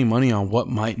spending money on what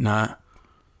might not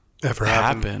ever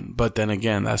happen. But then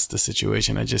again, that's the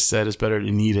situation I just said. It's better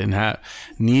to need it and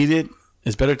need it.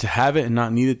 It's better to have it and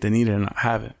not need it than need it and not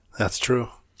have it. That's true.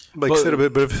 Like I said,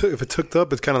 but if it's hooked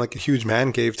up, it's kind of like a huge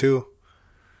man cave too.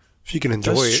 If you can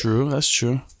enjoy it. That's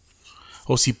true.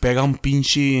 O si pega un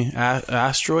pinche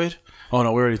asteroid. Oh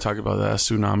no, we already talked about that.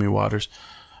 Tsunami waters.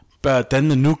 But then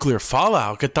the nuclear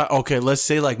fallout. Okay, let's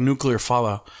say like nuclear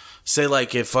fallout. Say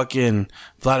like if fucking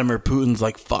Vladimir Putin's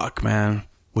like, fuck, man.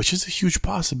 Which is a huge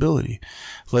possibility.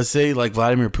 Let's say like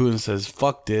Vladimir Putin says,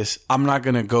 fuck this. I'm not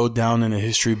going to go down in the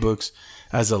history books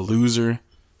as a loser.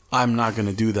 I'm not going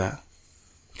to do that.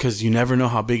 Because you never know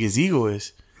how big his ego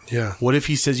is. Yeah. What if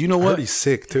he says, you know what? I heard he's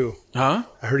sick too. Huh?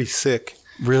 I heard he's sick.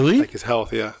 Really? Like his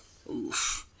health, yeah.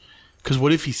 Because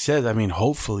what if he says, I mean,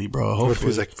 hopefully, bro. Hopefully. What if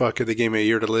he's like, fuck it, they gave me a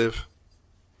year to live?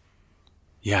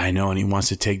 Yeah, I know. And he wants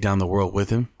to take down the world with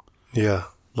him. Yeah.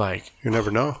 Like. You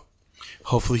never know.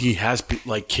 Hopefully he has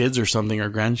like kids or something or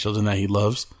grandchildren that he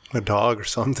loves. A dog or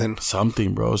something.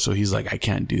 Something, bro. So he's like, I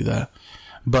can't do that.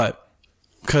 But,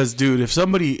 because, dude, if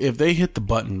they hit the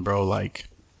button, bro, like.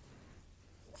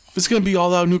 It's going to be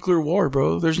all out nuclear war,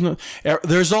 bro.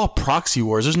 There's all proxy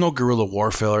wars. There's no guerrilla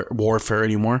warfare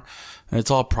anymore. And it's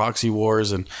all proxy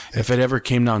wars. And if it ever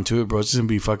came down to it, bro, it's going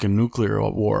to be fucking nuclear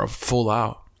war, full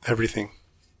out. Everything.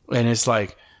 And it's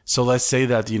like, so let's say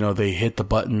that, they hit the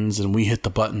buttons and we hit the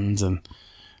buttons and,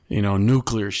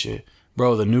 nuclear shit.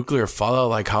 Bro, the nuclear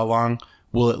fallout, like how long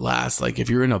will it last? Like if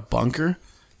you're in a bunker,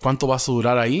 ¿cuánto vas a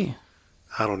durar ahí?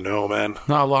 I don't know, man.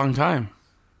 Not a long time.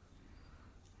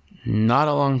 Not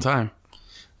a long time.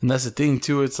 And that's the thing,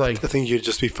 too. It's like... I think you'd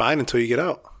just be fine until you get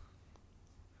out.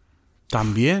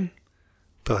 También.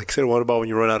 But like I said, what about when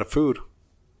you run out of food?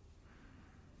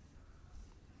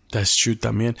 That's true,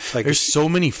 también. Like there's so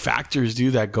many factors,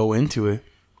 dude, that go into it.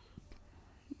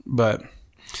 But,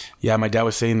 yeah, my dad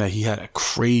was saying that he had a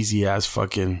crazy-ass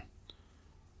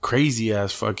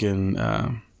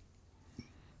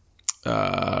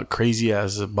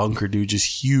bunker, dude.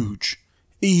 Just huge.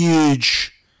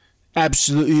 Huge.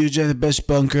 Absolutely huge. Have the best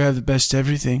bunker, have the best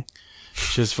everything.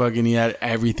 Just fucking, he had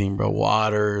everything, bro.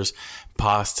 Waters,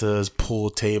 pastas, pool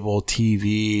table,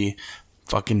 TV,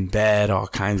 fucking bed, all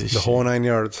kinds of shit. The whole 9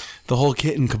 yards. The whole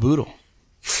kit and caboodle.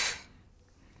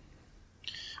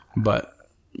 But,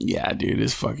 yeah, dude,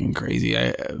 it's fucking crazy.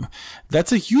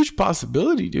 That's a huge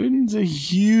possibility, dude. It's a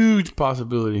huge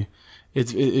possibility.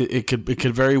 It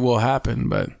could very well happen,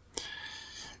 but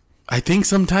I think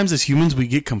sometimes as humans we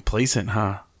get complacent,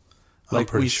 huh?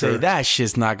 Like we say, that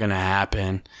shit's not going to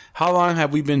happen. How long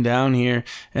have we been down here?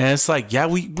 And it's like, yeah,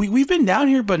 we've been down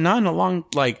here, but not in a long,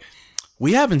 like,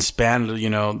 we haven't spanned,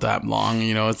 that long.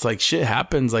 It's like shit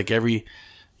happens like every,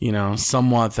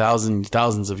 somewhat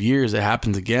thousands of years. It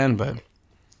happens again, but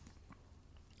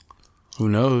who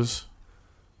knows?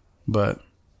 But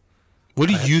what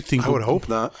do you think? I would hope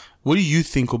not. What do you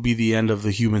think will be the end of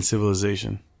the human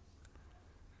civilization?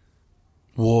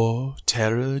 War,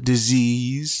 terror,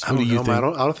 disease. What do you think? I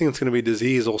don't think it's going to be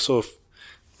disease. Also,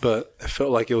 but it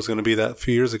felt like it was going to be that a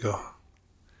few years ago.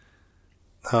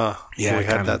 Huh? Yeah, we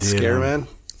had that scare, man.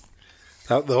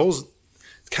 It's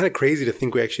kind of crazy to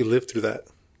think we actually lived through that.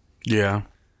 Yeah.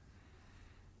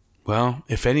 Well,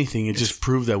 if anything, it just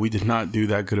proved that we did not do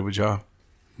that good of a job.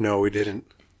 No, we didn't.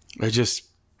 I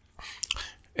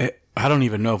don't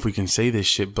even know if we can say this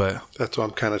shit, but that's why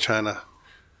I'm kind of trying to.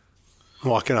 I'm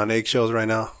walking on eggshells right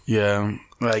now. Yeah,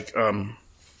 like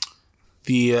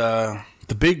the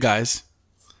big guys.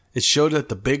 It showed that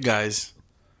the big guys,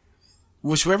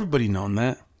 which everybody known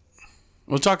that.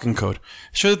 We're talking code.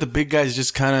 It showed that the big guys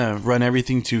just kind of run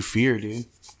everything to fear, dude.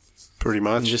 Pretty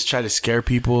much. And just try to scare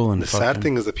people. And the sad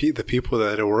thing is the people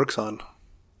that it works on.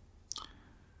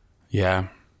 Yeah,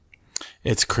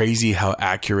 it's crazy how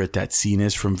accurate that scene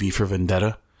is from V for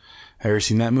Vendetta. Have you ever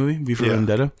seen that movie, V for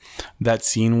Vendetta? That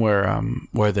scene where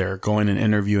they're going and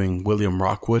interviewing William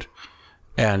Rockwood,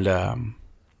 and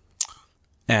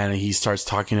he starts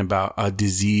talking about a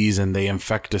disease, and they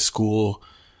infect a school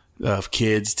of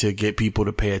kids to get people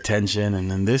to pay attention.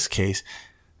 And in this case,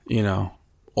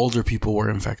 older people were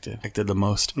infected the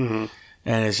most. Mm-hmm.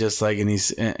 And it's just like,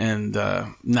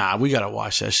 nah, we gotta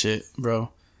watch that shit, bro.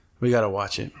 We gotta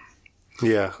watch it.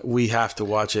 Yeah, we have to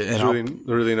watch it. And there's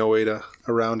really no way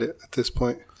around it at this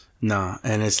point. Nah,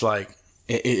 and it's like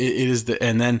it is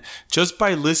and then just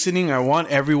by listening, I want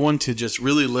everyone to just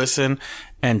really listen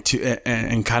and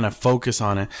kind of focus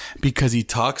on it, because he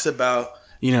talks about,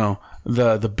 you know,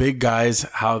 the big guys,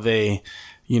 how they,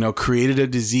 you know, created a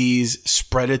disease,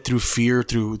 spread it through fear,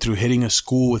 through hitting a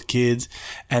school with kids.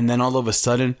 And then all of a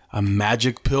sudden a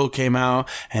magic pill came out,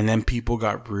 and then people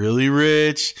got really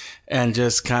rich and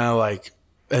just kind of like,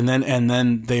 and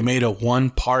then they made a one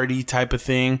party type of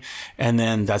thing. And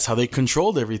then that's how they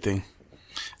controlled everything.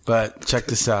 But check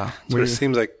this out. It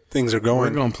seems like things are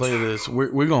going. We're going to play this.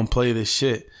 We're going to play this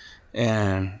shit.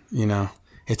 And, you know,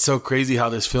 it's so crazy how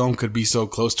this film could be so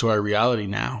close to our reality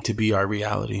now, to be our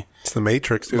reality. It's the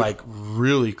Matrix, dude. Like,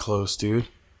 really close, dude.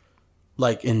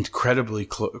 Like, incredibly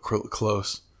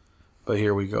close. But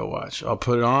here we go, watch. I'll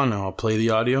put it on and I'll play the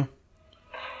audio.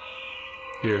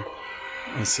 Here.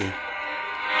 Let's see. Came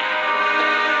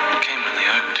in the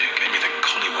opening, gave me the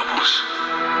collywobbles.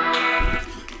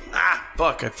 Ah,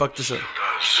 fuck, I fucked this up.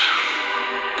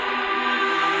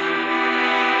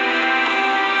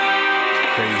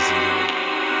 Crazy, dude.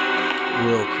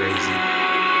 Real crazy.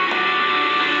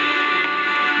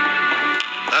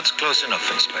 That's close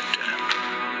enough, Inspector.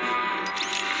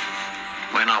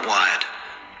 We're not wired.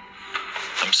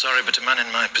 I'm sorry, but a man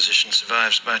in my position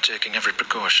survives by taking every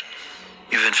precaution.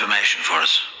 You've information for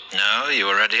us? No, you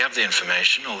already have the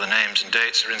information. All the names and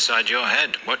dates are inside your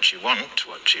head. What you want,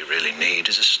 what you really need,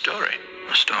 is a story.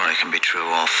 A story can be true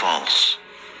or false.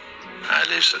 I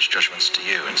leave such judgments to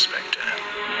you, Inspector.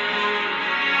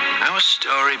 Our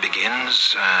story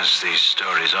begins, as these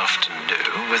stories often do,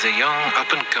 with a young,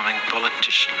 up-and-coming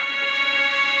politician.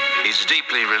 He's a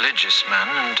deeply religious man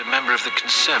and a member of the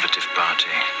Conservative Party.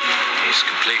 He's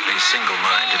completely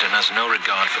single-minded and has no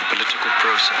regard for the political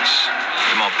process.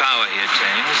 The more power he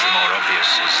attains, the more obvious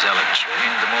his zealotry,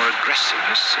 and the more aggressive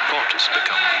his supporters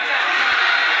become.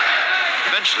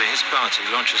 Eventually, his party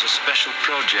launches a special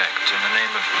project in the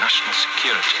name of national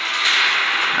security.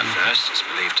 At first, it's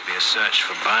believed to be a search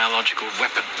for biological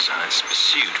weapons, and it's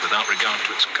pursued without regard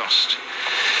to its cost.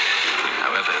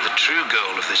 However, the true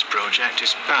goal of this project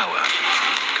is power,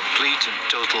 complete and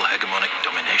total hegemonic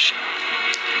domination.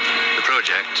 The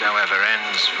project, however,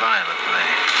 ends violently.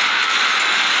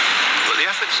 But the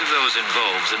efforts of those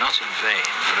involved are not in vain,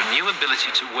 for a new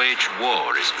ability to wage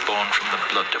war is born from the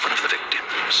blood of one of the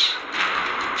victims.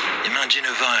 Imagine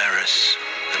a virus,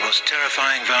 the most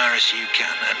terrifying virus you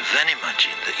can, and then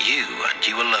imagine that you and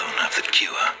you alone have the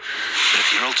cure. But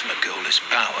if your ultimate goal is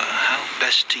power, how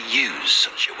best to use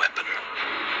such a weapon?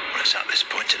 Well, it's at this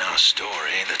point in our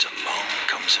story that along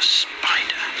comes a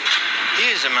spider. He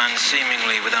is a man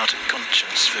seemingly without a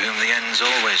conscience, for whom the ends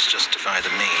always justify the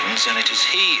means, and it is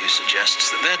he who suggests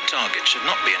that their target should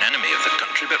not be an enemy of the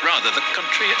country, but rather the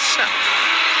country itself.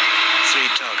 3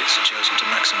 targets are chosen to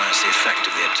maximize the effect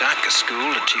of the attack: a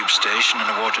school, a tube station, and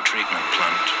a water treatment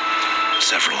plant.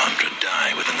 Several hundred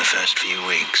die within the first few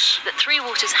weeks. That Three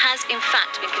Waters has, in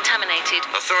fact, been contaminated.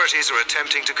 Authorities are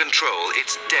attempting to control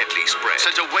its deadly spread.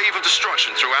 Sends a wave of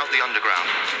destruction throughout the underground.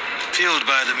 Fueled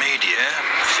by the media,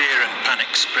 fear and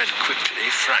panic spread quickly,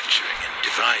 fracturing and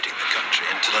dividing the country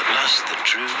until at last the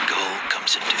true goal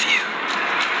comes into view.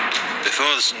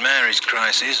 Before the St. Mary's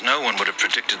crisis, no one would have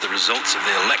predicted the results of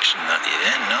the election that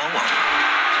year. No one.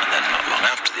 And then not long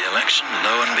after the election,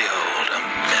 lo and behold, a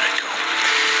miracle.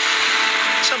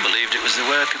 Some believed it was the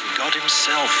work of God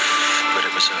himself, but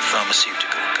it was a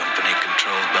pharmaceutical company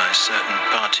controlled by certain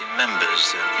party members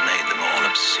that made them all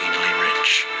obscenely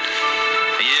rich.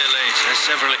 A year later,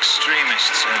 several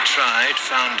extremists are tried,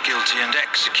 found guilty and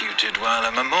executed, while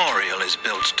a memorial is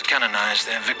built to canonize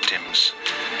their victims.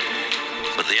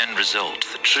 But the end result,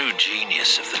 the true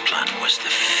genius of the plan, was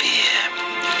the fear.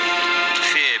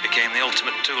 Fear became the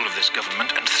ultimate tool of this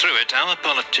government, and through it, our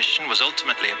politician was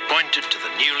ultimately appointed to the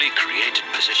newly created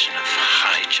position of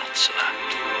High Chancellor.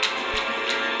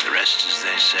 The rest, as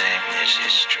they say, is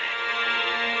history.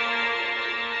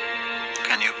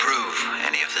 Can you prove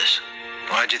any of this?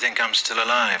 Why do you think I'm still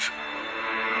alive?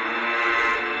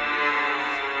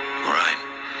 All right.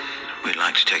 We'd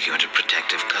like to take you into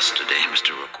protective custody,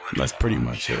 Mr. Rookwood. That's pretty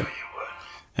much it.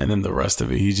 And then the rest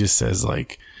of it, he just says,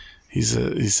 like, he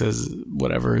says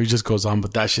whatever. He just goes on,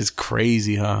 but that shit's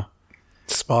crazy, huh?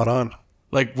 Spot on.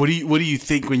 Like, what do you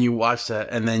think when you watch that,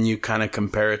 and then you kind of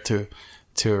compare it to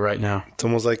right now? It's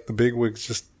almost like the bigwigs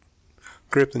just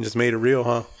gripped and just made it real,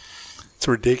 huh? It's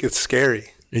ridiculous,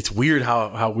 scary. It's weird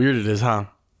how weird it is, huh?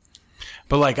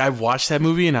 But like, I've watched that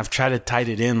movie and I've tried to tie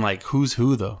it in, like, who's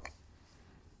who though?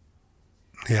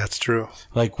 Yeah, it's true.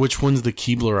 Like, which one's the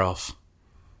Keebler elf?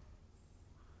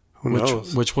 Who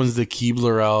knows? Which one's the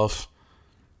Keebler elf?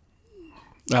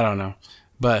 I don't know.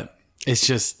 But it's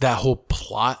just that whole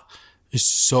plot is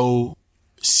so,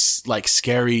 like,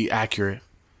 scary accurate.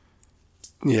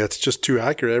 Yeah, it's just too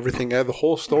accurate. Everything, the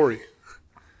whole story.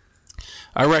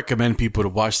 I recommend people to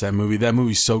watch that movie. That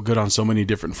movie's so good on so many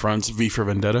different fronts. V for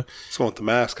Vendetta. It's one with the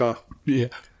mask, huh? Yeah.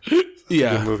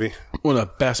 Yeah. Good movie. One of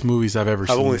the best movies I've ever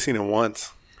seen. I've only seen it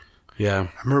once. Yeah.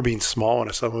 I remember being small when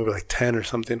I saw the movie, like 10 or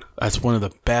something. That's one of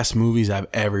the best movies I've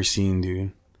ever seen,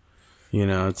 dude. You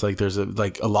know, it's like there's a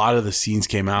lot of the scenes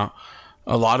came out.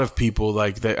 A lot of people,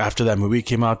 like, after that movie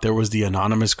came out, there was the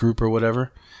anonymous group or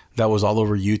whatever that was all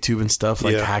over YouTube and stuff,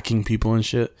 like hacking people and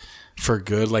shit for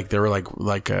good. Like, they were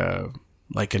like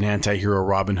an anti-hero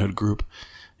Robin Hood group,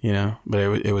 you know? But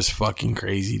it was fucking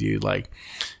crazy, dude. Like,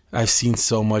 I've seen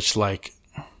so much, like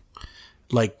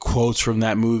quotes from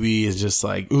that movie is just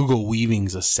like, Hugo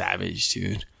Weaving's a savage,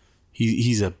 dude.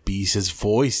 He's a beast. His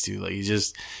voice, dude, like,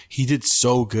 he did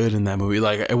so good in that movie.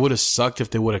 Like, it would have sucked if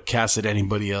they would have casted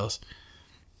anybody else.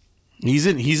 He's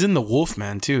in The Wolf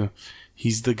Man too.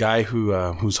 He's the guy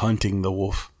who's hunting the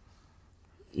wolf.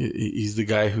 He's the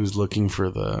guy who's looking for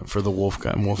the wolf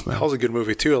guy, Wolfman. That was a good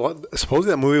movie too.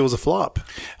 Supposedly that movie was a flop.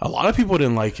 A lot of people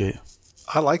didn't like it.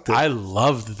 I liked it. I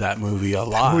loved that movie a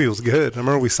lot. That movie was good. I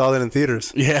remember we saw that in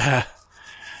theaters. Yeah.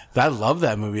 I love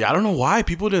that movie. I don't know why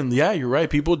people didn't. Yeah, you're right.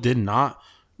 People did not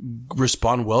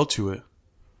respond well to it.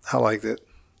 I liked it.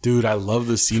 Dude, I love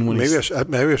the scene when maybe I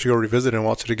should go revisit it and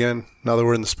watch it again now that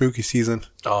we're in the spooky season.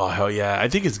 Oh, hell yeah. I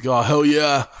think hell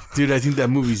yeah. Dude, I think that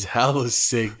movie's hella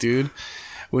sick, dude.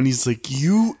 When he's like,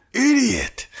 you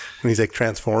idiot. When he's like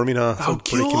transforming, I'll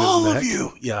kill all of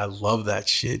you. Yeah, I love that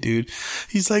shit, dude.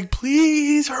 He's like,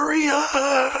 please hurry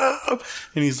up.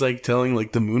 And he's like telling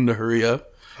like the moon to hurry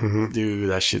up. Mm-hmm. Dude,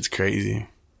 that shit's crazy.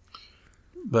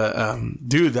 But,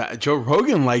 dude, that Joe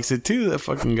Rogan likes it too, that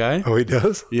fucking guy. Oh, he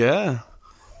does? Yeah.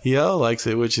 He hella likes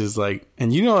it, which is like,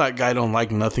 and you know that guy don't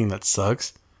like nothing that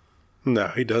sucks. No,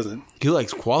 he doesn't. He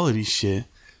likes quality shit.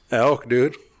 Elk,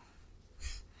 dude.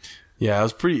 Yeah,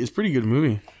 it's pretty good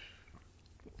movie.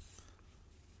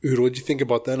 Dude, what'd you think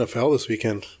about the NFL this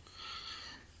weekend?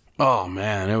 Oh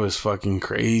man, it was fucking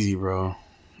crazy, bro.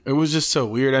 It was just so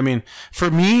weird. I mean,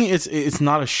 for me, it's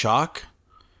not a shock.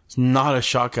 It's not a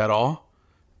shock at all.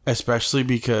 Especially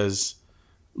because,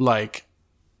 like,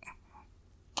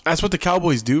 that's what the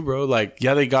Cowboys do, bro. Like,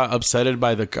 yeah, they got upsetted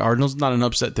by the Cardinals. Not an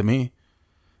upset to me.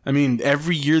 I mean,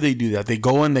 every year they do that. They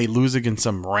go and they lose against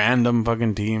some random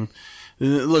fucking team.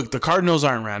 Look, the Cardinals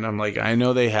aren't random. Like, I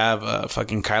know they have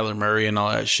fucking Kyler Murray and all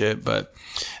that shit, but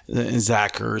and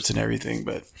Zach Ertz and everything.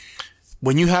 But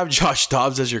when you have Josh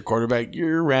Dobbs as your quarterback,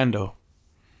 you're a rando.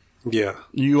 Yeah.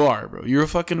 You are, bro. You're a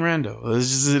fucking rando.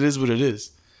 It is what it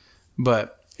is.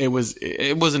 But it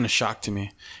wasn't a shock to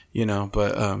me, you know,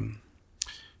 but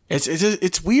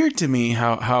it's weird to me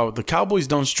how the Cowboys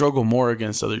don't struggle more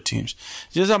against other teams.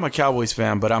 Just I'm a Cowboys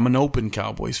fan, but I'm an open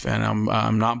Cowboys fan.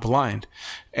 I'm not blind.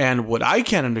 And what I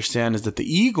can't understand is that the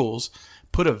Eagles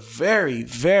put a very,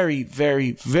 very,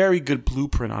 very, very good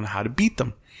blueprint on how to beat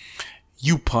them.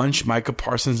 You punch Micah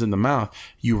Parsons in the mouth.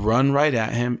 You run right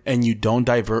at him, and you don't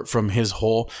divert from his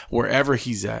hole wherever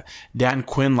he's at. Dan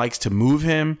Quinn likes to move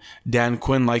him. Dan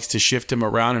Quinn likes to shift him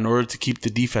around in order to keep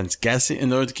the defense guessing,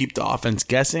 in order to keep the offense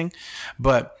guessing.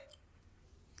 But,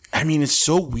 I mean, it's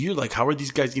so weird. Like, how are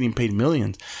these guys getting paid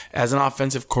millions? As an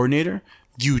offensive coordinator,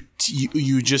 you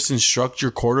just instruct your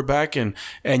quarterback and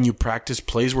you practice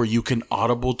plays where you can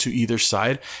audible to either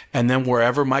side. And then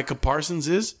wherever Micah Parsons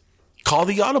is, call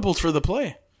the audibles for the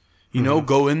play. You know,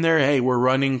 go in there. Hey, we're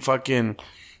running fucking,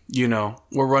 we're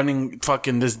running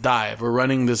fucking this dive. We're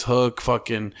running this hook,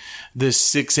 fucking this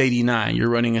 689. You're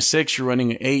running a 6, you're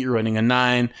running an 8, you're running a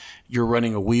 9, you're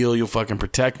running a wheel. You'll fucking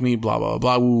protect me, blah, blah,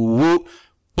 blah. Woo, woo.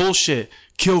 Bullshit.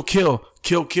 Kill.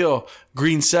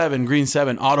 Green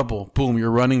 7, audible. Boom,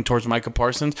 you're running towards Micah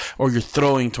Parsons or you're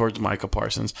throwing towards Micah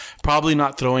Parsons. Probably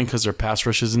not throwing because their pass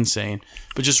rush is insane,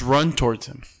 but just run towards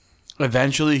him.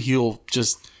 Eventually,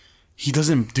 he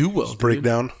doesn't do well. Break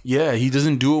down. Yeah, he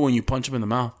doesn't do it when you punch him in the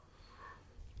mouth.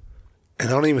 And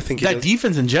I don't even think that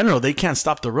defense in general, they can't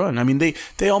stop the run. I mean,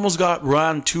 they almost got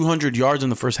run 200 yards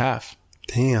in the first half.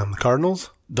 Damn, the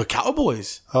Cardinals? The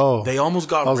Cowboys. Oh. They almost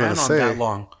got ran on that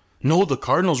long. No, the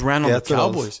Cardinals ran on the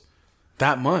Cowboys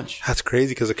that much. That's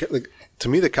crazy because to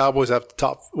me, the Cowboys have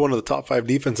one of the top 5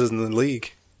 defenses in the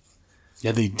league.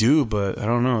 Yeah, they do, but I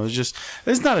don't know.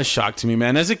 It's not a shock to me,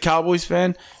 man. As a Cowboys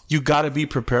fan, you got to be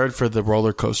prepared for the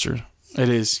roller coaster. It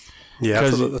is. Yeah,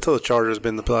 that's how the Chargers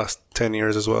been the last 10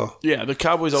 years as well. Yeah, the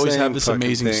Cowboys always have this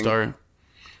amazing start.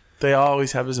 They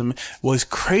always have his. What's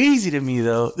crazy to me,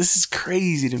 though, this is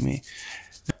crazy to me,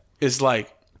 is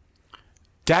like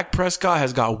Dak Prescott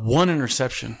has got one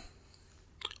interception.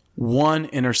 One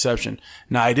interception.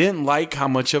 Now, I didn't like how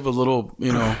much of a little,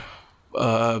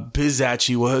 bizzatch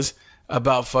he was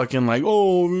about fucking like,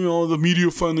 the media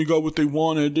finally got what they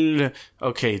wanted.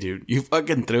 Okay, dude, you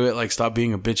fucking threw it. Like, stop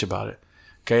being a bitch about it.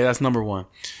 Okay, that's number one.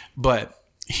 But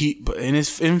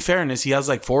in fairness, he has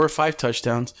like 4 or 5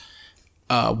 touchdowns,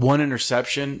 1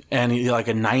 interception, and like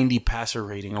a 90 passer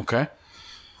rating. Okay.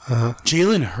 Uh-huh.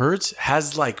 Jalen Hurts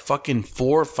has like fucking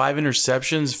 4 or 5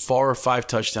 interceptions, 4 or 5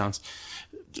 touchdowns.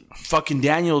 Fucking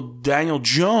Daniel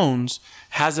Jones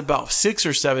has about 6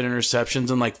 or 7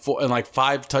 interceptions and like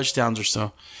 5 touchdowns or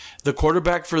so. The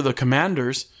quarterback for the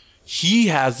Commanders, he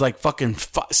has like fucking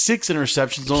 6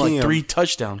 interceptions and only like 3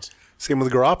 touchdowns. Same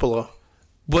with Garoppolo.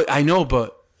 But I know,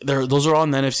 but those are all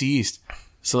in the NFC East.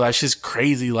 So that's just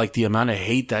crazy, like the amount of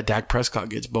hate that Dak Prescott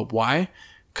gets. But why?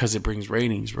 Because it brings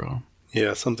ratings, bro.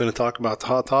 Yeah, something to talk about. The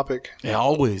hot topic. Yeah,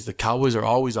 always. The Cowboys are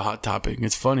always a hot topic.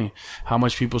 It's funny how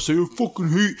much people say, I fucking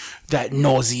hate that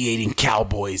nauseating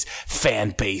Cowboys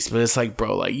fan base. But it's like,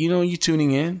 bro, like, you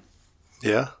tuning in?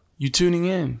 Yeah. You tuning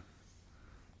in.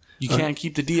 You can't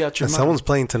keep the D out your mouth. Someone's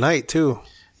playing tonight, too.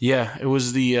 Yeah, it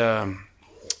was the,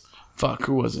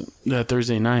 who was it? That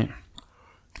Thursday night.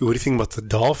 Dude, what do you think about the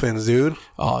Dolphins, dude?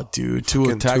 Oh, dude.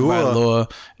 Tua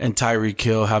Tagovailoa and Tyreek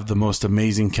Hill have the most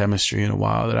amazing chemistry in a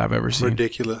while that I've ever seen.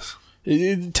 Ridiculous.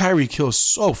 Tyreek Hill is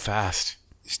so fast.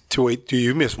 Dude,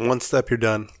 you miss one step, you're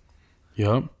done.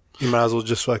 Yep. You might as well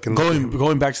just fucking...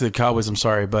 Going back to the Cowboys, I'm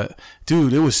sorry, but,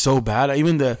 dude, it was so bad.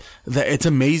 Even it's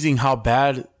amazing how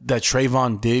bad that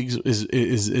Trayvon Diggs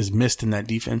is missed in that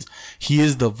defense. He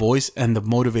is the voice and the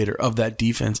motivator of that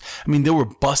defense. I mean, they were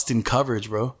busting coverage,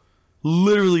 bro.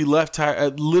 Literally left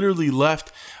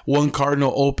one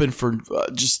Cardinal open for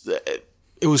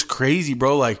it was crazy,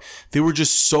 bro. Like, they were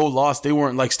just so lost. They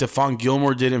weren't like Stephon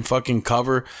Gilmore didn't fucking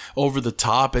cover over the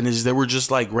top, and they were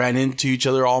just like ran into each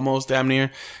other almost damn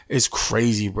near. It's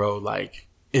crazy, bro. Like,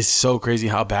 it's so crazy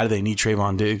how bad they need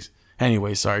Trayvon Diggs.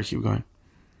 Anyway, sorry, keep going.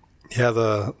 Yeah,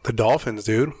 the Dolphins,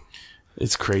 dude.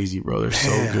 It's crazy, bro. They're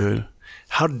so good.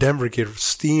 How'd Denver get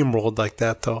steamrolled like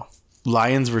that, though?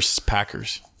 Lions versus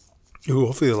Packers. Ooh,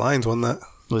 hopefully the Lions won that.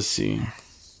 Let's see.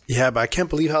 Yeah, but I can't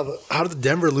believe how did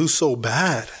Denver lose so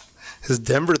bad? Is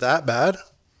Denver that bad?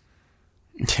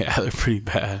 Yeah, they're pretty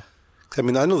bad. I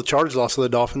mean, I know the Chargers lost to the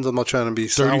Dolphins. I'm not trying to be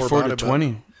sour about it.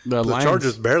 34-20. The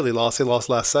Chargers barely lost. They lost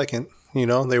last second. They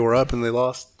were up and they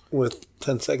lost with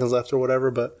 10 seconds left or whatever.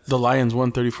 But the Lions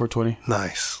won 34-20.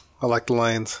 Nice. I like the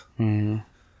Lions. Mm-hmm.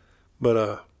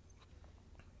 But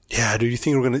yeah, dude, you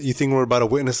think we're about to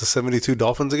witness the 72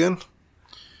 Dolphins again?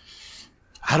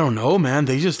 I don't know, man.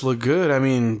 They just look good. I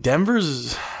mean,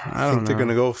 Denver's... I don't know. They're going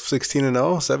to go 16-0,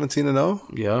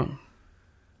 17-0? Yeah.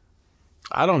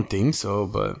 I don't think so,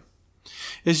 but...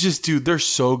 It's just, dude, they're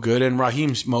so good. And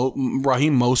Raheem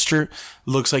Mostert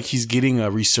looks like he's getting a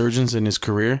resurgence in his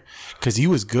career. Because he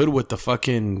was good with the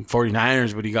fucking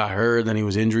 49ers, but he got hurt. Then he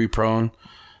was injury prone.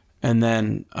 And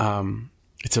then...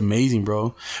 it's amazing,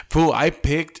 bro. Fool, I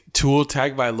picked Tua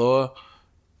Tagovailoa,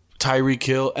 Tyreek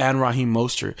Hill, and Raheem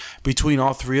Mostert. Between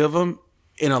all 3 of them,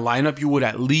 in a lineup, you would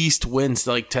at least win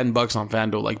like $10 on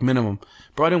FanDuel, like minimum.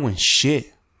 Bro, I didn't win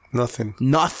shit.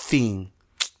 Nothing.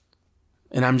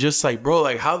 And I'm just like, bro,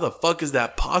 like, how the fuck is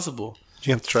that possible?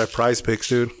 You have to try Prize Picks,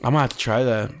 dude. I'm going to have to try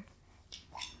that.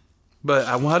 But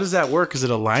how does that work? Is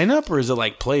it a lineup or is it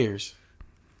like players?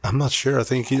 I'm not sure. I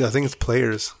think it's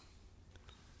players.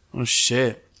 Oh,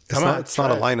 shit. It's not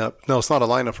a lineup. No, it's not a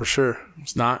lineup for sure.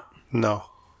 It's not? No.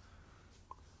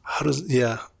 I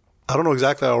don't know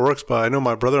exactly how it works, but I know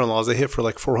my brother-in-laws, they hit for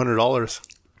like $400.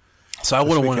 So I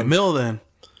would have won $1 million then.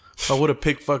 I would have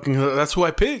picked that's who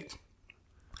I picked.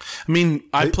 I mean,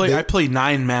 I play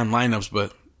 9-man lineups,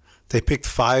 but they picked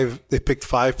 5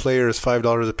 players,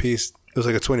 $5 a piece. It was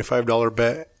like a $25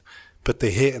 bet, but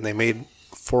they hit and they made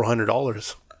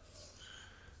 $400.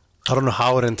 I don't know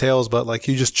how it entails, but like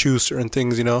you just choose certain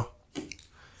things,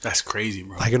 That's crazy,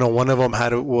 bro. Like, one of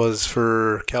them was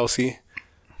for Kelsey.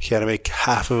 He had to make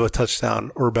half of a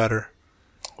touchdown or better.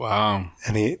 Wow.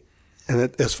 And it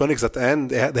was funny because at the end,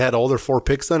 they had all their 4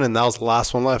 picks done, and that was the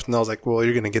last one left. And I was like, well,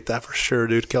 you're going to get that for sure,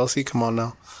 dude. Kelsey, come on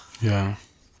now. Yeah.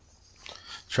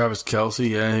 Travis Kelsey,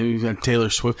 yeah. He got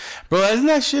Taylor Swift. Bro, isn't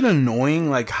that shit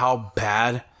annoying, like, how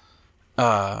bad,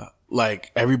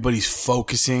 like, everybody's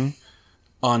focusing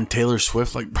on Taylor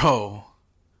Swift? Like, bro.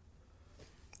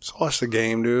 Just watch the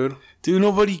game, dude. Dude,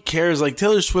 nobody cares. Like,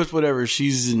 Taylor Swift, whatever,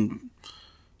 she's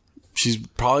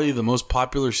probably the most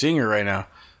popular singer right now.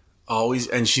 Always,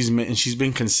 and she's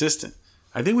been consistent.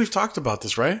 I think we've talked about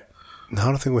this, right? No, I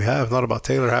don't think we have. Not about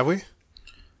Taylor, have we?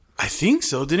 I think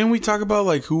so. Didn't we talk about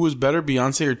like who was better,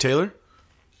 Beyonce or Taylor?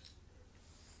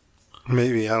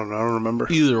 Maybe. I don't know. I don't remember.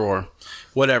 Either or.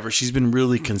 Whatever. She's been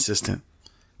really consistent.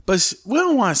 But we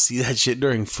don't want to see that shit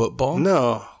during football.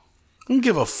 No. I don't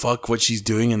give a fuck what she's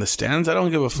doing in the stands. I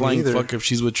don't give a flying fuck if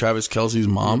she's with Travis Kelce's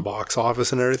mom. Box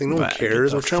office and everything. No one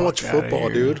cares. We're trying to watch football,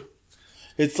 dude.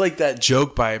 It's like that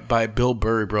joke by Bill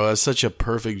Burr, bro. That's such a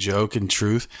perfect joke in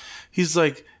truth. He's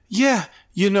like, yeah,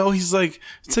 he's like,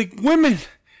 it's like women.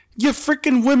 You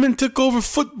freaking women took over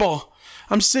football.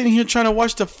 I'm sitting here trying to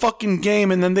watch the fucking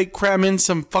game and then they cram in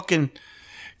some fucking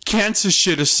cancer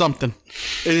shit or something.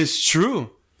 It is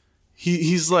true.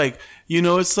 He's like,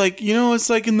 it's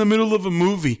like in the middle of a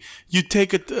movie. You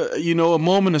take a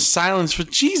moment of silence for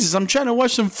Jesus. I'm trying to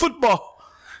watch some football.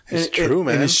 It's true,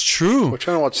 man. And it's true. We're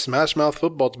trying to watch Smash Mouth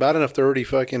football. It's bad enough they're already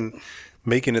fucking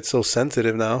making it so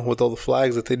sensitive now with all the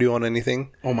flags that they do on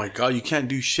anything. Oh my God, you can't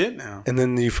do shit now. And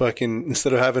then you fucking,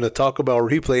 instead of having a Taco Bell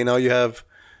replay, now you have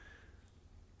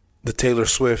the Taylor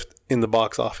Swift in the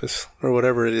box office or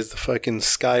whatever it is, the fucking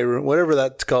sky room, whatever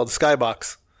that's called, the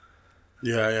skybox.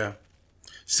 Yeah.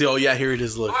 See, here it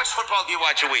is. Look. How much football do you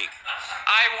watch a week?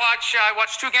 I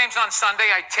watch 2 games on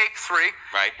Sunday. I tape 3.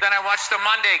 Right. Then I watch the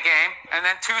Monday game, and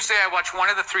then Tuesday I watch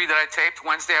one of the 3 that I taped.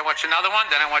 Wednesday I watch another one.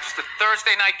 Then I watch the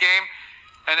Thursday night game,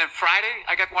 and then Friday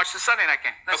I get to watch the Sunday night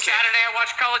game. Then Okay. Saturday I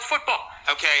watch college football.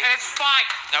 Okay. And it's fine.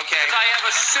 Okay. Because I have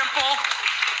a simple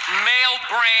male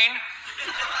brain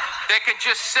that can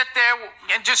just sit there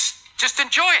and just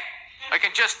enjoy it. I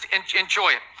can just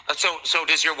enjoy it. So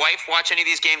does your wife watch any of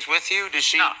these games with you? Does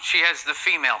she? No, she has the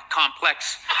female,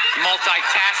 complex,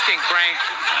 multitasking brain.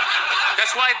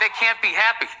 That's why they can't be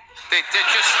happy. They're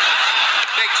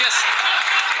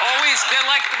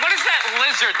like, what is that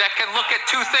lizard that can look at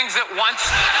 2 things at once?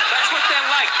 That's what they're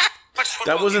like.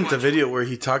 That wasn't the video where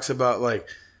he talks about like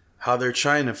how they're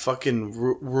trying to fucking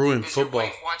ruin football.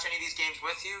 Does your wife watch any of these games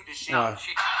with you? Does she? No,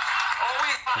 she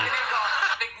always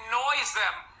ignores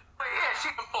them. But yeah,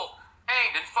 she can pull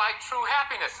pain and fight true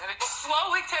happiness. And it's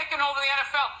slowly taking over the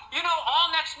NFL. All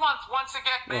next month, once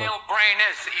again, male brain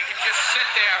is that you can just sit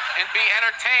there and be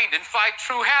entertained and fight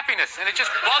true happiness. And it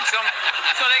just bugs them,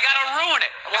 so they got to ruin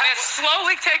it. And they're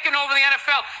slowly taking over the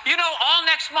NFL. All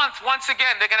next month, once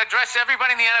again, they're going to dress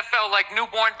everybody in the NFL like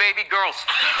newborn baby girls.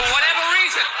 For whatever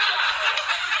reason.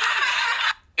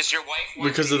 Is your wife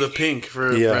because of the pink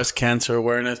for breast cancer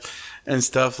awareness and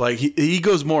stuff. Like he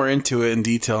goes more into it in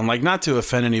detail, and like not to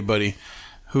offend anybody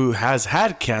who has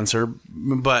had cancer,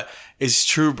 but it's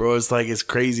true, bro. It's like, it's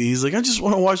crazy. He's like, I just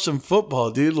want to watch some football,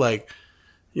 dude. Like,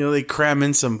 they cram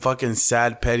in some fucking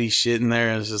sad, petty shit in there,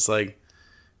 and it's just like,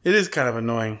 it is kind of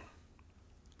annoying.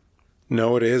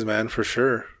 No, it is, man, for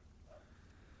sure.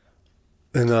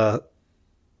 And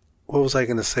what was I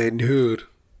gonna say, dude?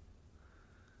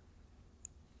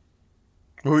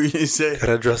 What were you going to say?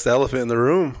 Gotta address the elephant in the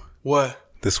room. What?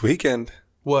 This weekend.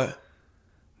 What?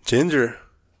 Ginger.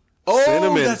 Oh,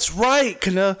 Cinnamon. that's right.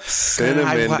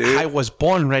 Cinnamon, dude. I was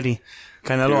born ready.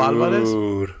 Canelo Alvarez.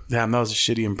 Dude. Damn, that was a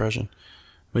shitty impression.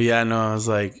 But yeah, no, I was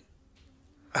like,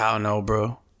 I don't know,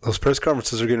 bro. Those press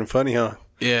conferences are getting funny, huh?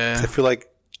 Yeah. I feel like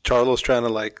Charlo's trying to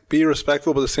like be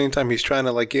respectful, but at the same time he's trying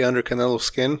to like get under Canelo's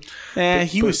skin.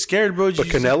 He was scared, bro. But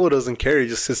Canelo doesn't care. He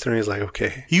just sits there and he's like,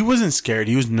 okay. He wasn't scared.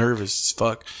 He was nervous as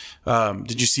fuck.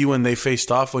 Did you see when they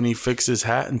faced off when he fixed his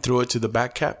hat and threw it to the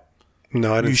back cap?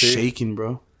 No, I didn't see. He was shaking,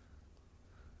 bro.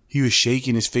 He was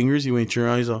shaking his fingers. He went to your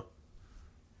eyes off.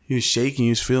 He was shaking.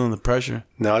 He was feeling the pressure.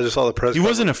 No, I just saw the press. He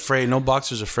wasn't afraid. No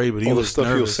boxer's afraid, but he all was the stuff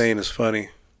nervous. he was saying is funny.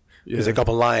 Yeah. He's like, I'm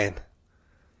a lion.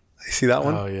 You see that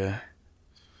one? Oh yeah.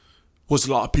 What's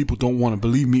a lot of people don't want to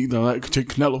believe me that I could take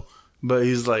Canelo, but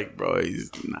he's like, bro, he's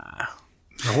nah.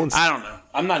 I don't know.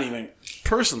 I'm not even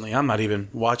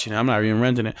watching it. I'm not even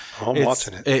renting it. Oh, I'm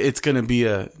watching it. It's gonna be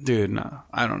a dude. Nah,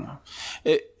 I don't know.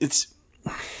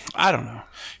 I don't know.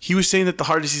 He was saying that the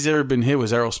hardest he's ever been hit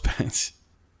was Errol Spence.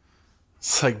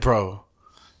 It's like, bro,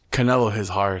 Canelo hits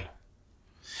hard.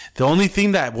 The only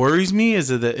thing that worries me is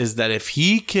that if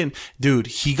he can, dude,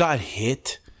 he got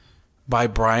hit by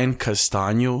Brian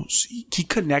Castano. He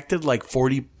connected like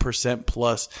 40%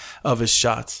 plus of his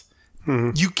shots.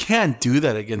 Mm-hmm. You can't do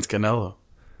that against Canelo.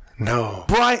 No.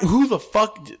 Brian,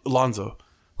 Alonzo,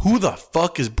 who the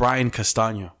fuck is Brian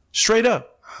Castano? Straight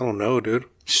up. I don't know, dude.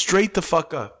 Straight the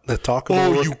fuck up. The talk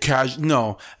about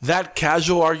No, that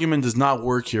casual argument does not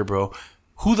work here, bro.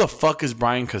 Who the fuck is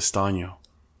Brian Castano?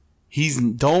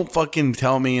 Don't fucking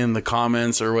tell me in the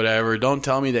comments or whatever. Don't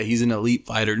tell me that he's an elite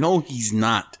fighter. No, he's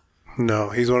not. No,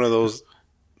 he's one of those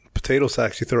potato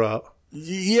sacks you throw out.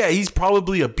 Yeah, he's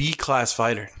probably a B-class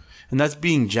fighter. and that's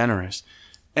being generous.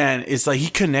 And it's like he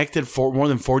connected for more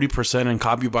than 40% in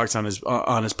CompuBox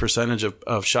on his percentage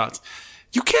of shots.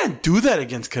 You can't do that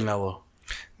against Canelo.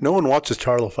 No one watches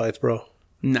Charlo fights, bro.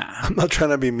 Nah. I'm not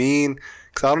trying to be mean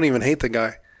because I don't even hate the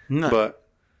guy. Nah. But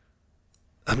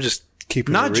I'm just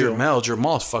keeping Not it real. Jermell.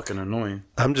 Jermell's fucking annoying.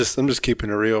 I'm just keeping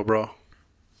it real, bro.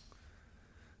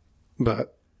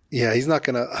 But yeah, he's not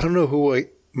gonna. I don't know who.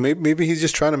 Maybe he's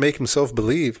just trying to make himself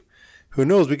believe. Who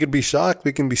knows? We could be shocked.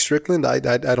 We can be Strickland. I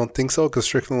don't think so because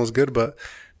Strickland was good, but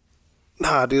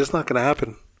nah, dude, it's not gonna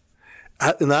happen.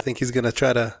 And I think he's gonna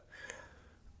try to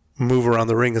move around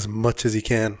the ring as much as he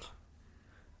can.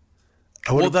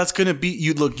 Well, that's gonna be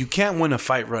you. Look, you can't win a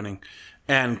fight running,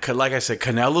 and like I said,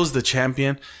 Canelo's the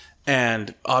champion.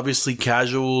 And obviously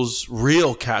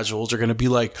real casuals are going to be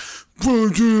like, he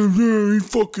ran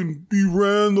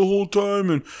the whole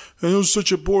time and it was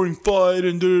such a boring fight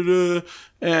and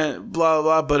and blah,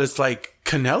 blah. But it's like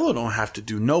Canelo don't have to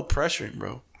do no pressuring,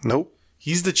 bro. Nope.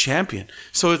 He's the champion.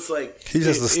 So it's like. He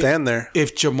just has to stand there.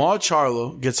 If Jermell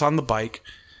Charlo gets on the bike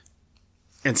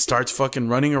and starts fucking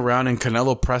running around and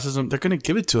Canelo presses him, they're going to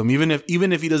give it to him, even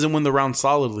if he doesn't win the round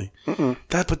solidly.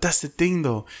 But that's the thing,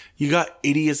 though. You got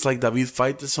idiots like David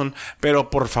Faitelson, pero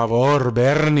por favor,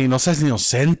 Bernie, no seas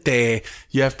inocente.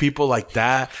 You have people like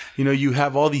that. You know, you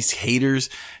have all these haters.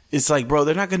 It's like, bro,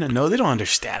 they're not going to know. They don't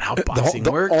understand how boxing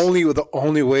works. The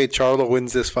only way Charlo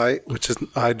wins this fight, which is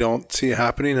I don't see it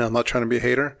happening, and I'm not trying to be a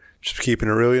hater, just keeping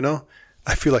it real, you know?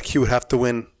 I feel like he would have to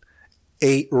win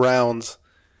 8 rounds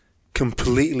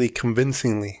completely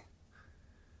convincingly,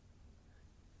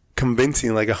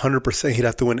 like 100%. He'd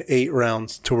have to win 8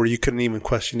 rounds to where you couldn't even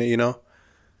question it, you know?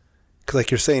 Because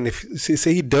like you're saying, if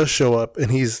say he does show up and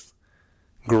he's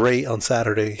great on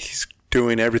Saturday, he's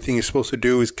doing everything he's supposed to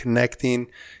do, he's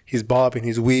connecting, he's bobbing,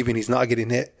 he's weaving, he's not getting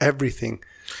hit, everything.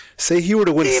 Say he were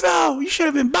to win, Evo, you should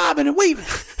have been bobbing and weaving.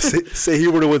 say he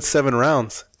were to win 7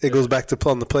 rounds, it goes back to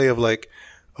on the play of like,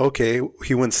 okay,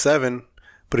 he wins 7,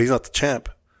 but he's not the champ.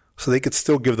 So they could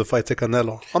still give the fight to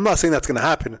Canelo. I'm not saying that's going to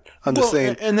happen. I'm just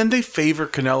saying. And then they favor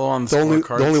Canelo on the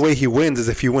scorecards. The only way he wins is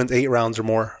if he wins 8 rounds or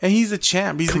more. And he's the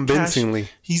champ. He's convincingly.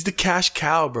 He's the cash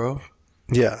cow, bro.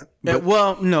 Yeah.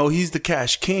 No, he's the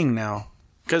cash king now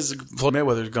because Floyd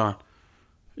Mayweather's gone.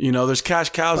 You know, there's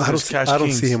cash cows and there's cash kings. I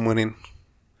don't see him winning.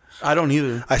 I don't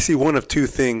either. I see one of 2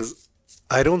 things.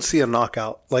 I don't see a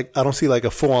knockout. Like I don't see like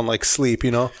a full on like sleep.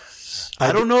 You know.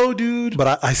 I don't know, dude.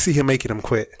 But I see him making him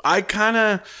quit. I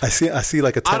see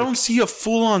like a 10. I don't see a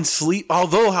full-on sleep.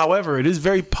 Although, however, it is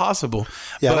very possible.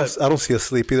 Yeah, I don't see a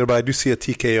sleep either, but I do see a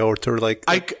TKO or to like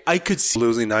I could see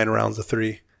losing 9 rounds to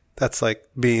 3. That's like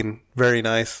being very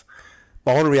nice.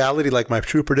 But in reality, like my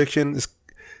true prediction is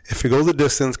if it goes the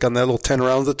distance, Canelo 10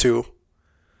 rounds to 2.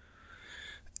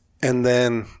 And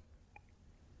then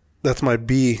that's my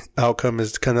B outcome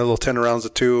is Canelo 10 rounds to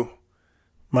 2.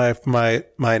 My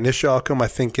initial outcome, I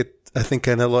think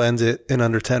Canelo ends it in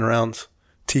under 10 rounds.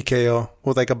 TKO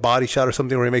with like a body shot or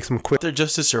something where he makes him quit. They're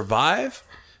just to survive,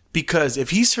 because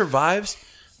if he survives,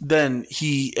 then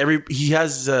he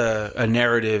has a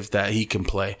narrative that he can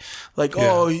play. Like,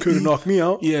 he could have knocked me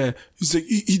out. Yeah, he's like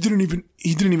he didn't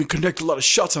even connect a lot of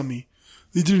shots on me.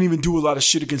 He didn't even do a lot of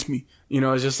shit against me. You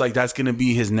know, it's just like that's going to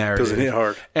be his narrative. Doesn't hit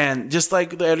hard. And just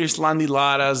like the Erislandy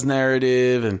Lara's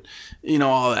narrative and, you know,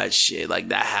 all that shit. Like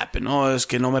that happened. Oh, es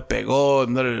que no me pegó.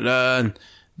 And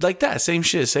like that. Same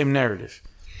shit. Same narrative.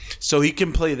 So he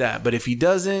can play that. But if he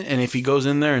doesn't, and if he goes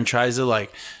in there and tries to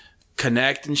like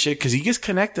connect and shit, because he gets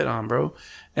connected on, bro.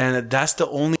 And that's the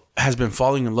only has been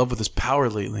falling in love with his power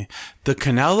lately. The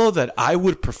Canelo that I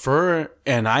would prefer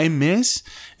and I miss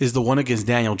is the one against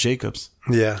Daniel Jacobs.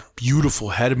 Yeah. Beautiful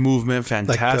head movement,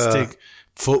 fantastic like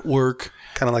footwork.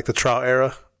 Kind of like the Trout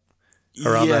era.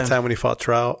 Around that time when he fought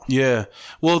Trout. Yeah.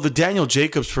 Well, the Daniel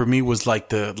Jacobs for me was like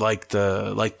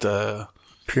the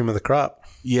cream of the crop.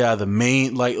 Yeah, the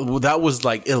main that was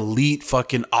like elite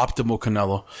fucking optimal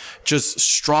Canelo. Just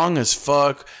strong as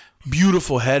fuck.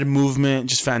 Beautiful head movement,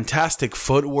 just fantastic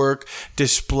footwork,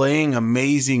 displaying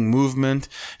amazing movement.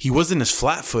 He wasn't as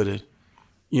flat-footed.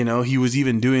 You know, he was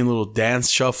even doing little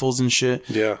dance shuffles and shit.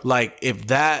 Yeah. Like, if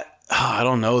that, I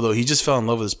don't know, though. He just fell in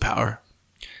love with his power.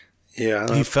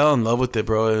 Yeah. He fell in love with it,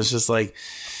 bro. It was just like,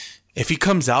 if he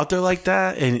comes out there like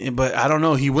that, but I don't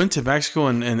know. He went to Mexico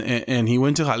and he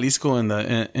went to Jalisco in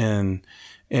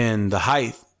the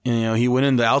height. You know, he went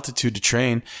in the altitude to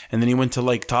train, and then he went to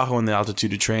Lake Tahoe in the altitude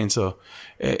to train. So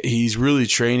he's really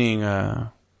training.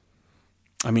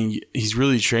 He's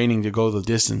really training to go the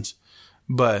distance.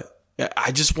 But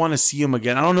I just want to see him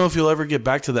again. I don't know if he'll ever get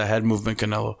back to that head movement,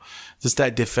 Canelo. Just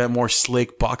that defend, more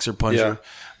slick boxer puncher. Yeah.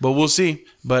 But we'll see.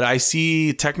 But I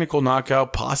see technical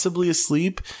knockout, possibly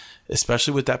asleep,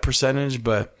 especially with that percentage.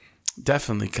 But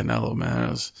definitely Canelo,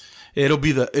 man. It'll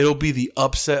be the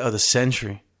upset of the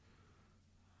century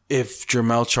if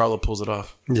Jermell Charlo pulls it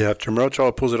off. Yeah, if Jermell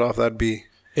Charlo pulls it off, that'd be...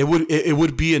 It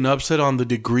would be an upset on the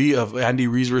degree of Andy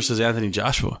Ruiz versus Anthony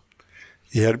Joshua.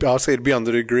 Yeah, I'll say it'd be on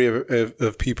the degree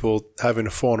of people having a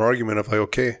full-on argument of like,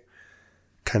 okay,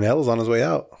 Canelo's on his way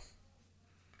out.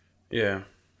 Yeah.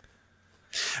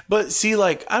 But see,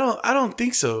 like, I don't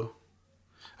think so.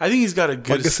 I think he's got a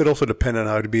good... I guess it also depends on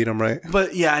how to beat him, right?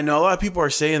 But yeah, I know a lot of people are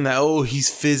saying that, oh, he's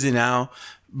fizzing out.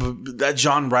 But that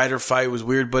John Ryder fight was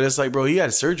weird, but it's like, bro, he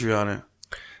had surgery on it.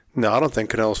 No, I don't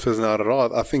think Canelo's fizzing out at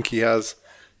all. I think he has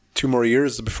 2 more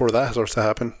years before that starts to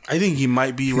happen. I think he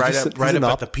might be right up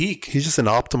at the peak. He's just in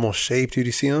optimal shape, dude.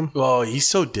 You see him? Oh, he's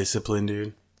so disciplined,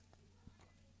 dude.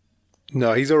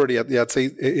 No, he's already at... Yeah, I'd say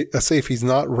if he's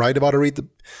not right about to read the...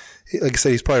 Like I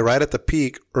said, he's probably right at the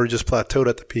peak or just plateaued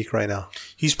at the peak right now.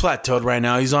 He's plateaued right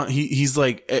now. He's on. He's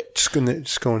like just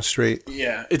going straight.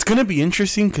 Yeah, it's gonna be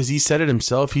interesting because he said it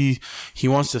himself. He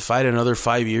wants to fight another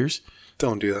 5 years.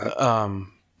 Don't do that.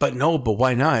 But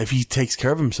why not? If he takes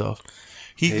care of himself,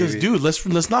 because dude,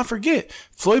 let's not forget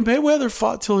Floyd Mayweather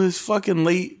fought till his fucking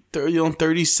late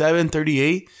 37,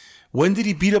 38. When did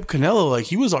he beat up Canelo? Like,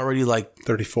 he was already like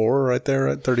 34 right there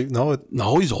at 30.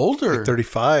 No, he's older. Like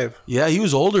 35. Yeah, he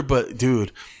was older, but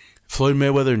dude, Floyd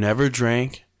Mayweather never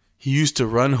drank. He used to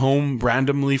run home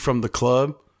randomly from the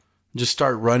club, just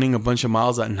start running a bunch of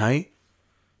miles at night.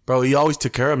 Bro, he always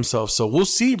took care of himself. So we'll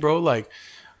see, bro. Like,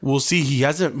 we'll see.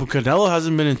 Canelo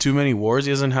hasn't been in too many wars.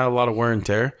 He hasn't had a lot of wear and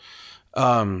tear.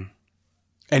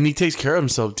 And he takes care of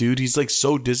himself, dude. He's like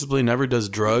so disciplined, never does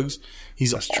drugs.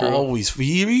 He's always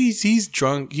he's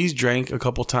drunk. He's drank a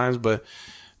couple times, but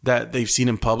that they've seen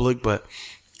in public, but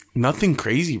nothing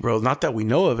crazy, bro. Not that we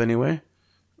know of anyway.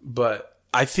 But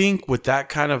I think with that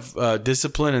kind of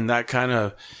discipline and that kind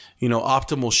of,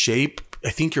 optimal shape, I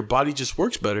think your body just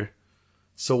works better.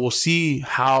 So we'll see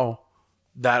how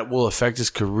that will affect his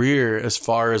career as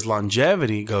far as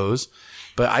longevity goes.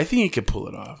 But I think he can pull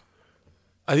it off.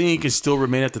 I think he can still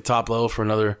remain at the top level for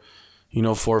another,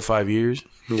 4 or 5 years.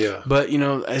 Yeah. But,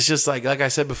 it's just like I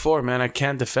said before, man, I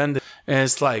can't defend it. And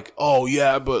it's like, oh,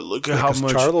 yeah, but look at how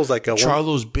much.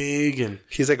 Charlo's big. And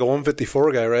he's like a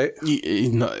 154 guy, right?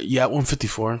 Yeah,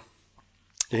 154.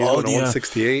 He's going to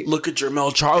 168. Look at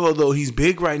Jermell Charlo, though. He's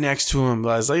big right next to him.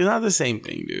 But it's like, not the same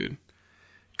thing, dude.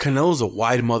 Canelo's a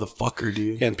wide motherfucker,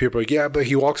 dude. Yeah, and people are like, yeah, but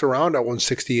he walks around at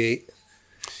 168.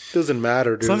 Doesn't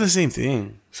matter, dude. It's not the same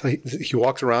thing. So he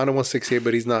walks around at 168,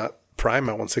 but he's not prime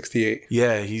at 168.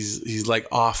 Yeah, he's like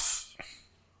off.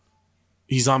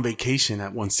 He's on vacation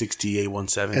at 168,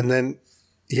 170. And then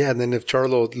if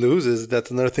Charlo loses,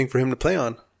 that's another thing for him to play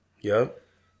on. Yep.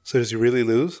 So does he really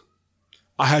lose?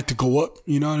 I had to go up,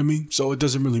 you know what I mean? So it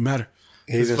doesn't really matter.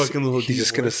 He's just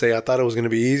going to say, I thought it was going to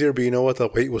be easier, but you know what? The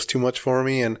weight was too much for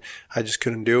me, and I just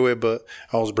couldn't do it, but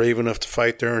I was brave enough to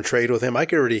fight there and trade with him. I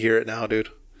can already hear it now, dude.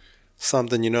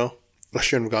 Something, I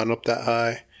shouldn't have gone up that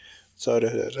high. So,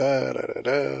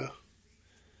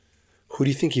 Who do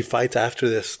you think he fights after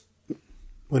this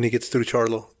when he gets through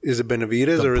Charlo? Is it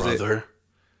Benavidez or is it the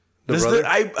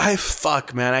brother?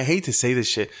 Fuck, man. I hate to say this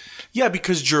shit. Yeah,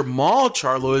 because Jermell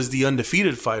Charlo is the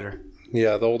undefeated fighter.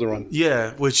 Yeah, the older one.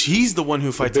 Yeah, which he's the one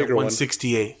who fights at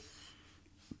 168.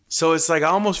 So it's like I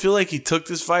almost feel like he took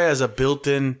this fight as a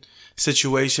built-in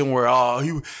situation where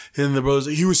he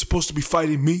was supposed to be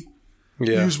fighting me.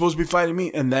 Yeah. He was supposed to be fighting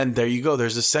me. And then there you go.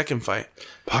 There's a second fight.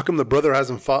 How come the brother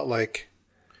hasn't fought like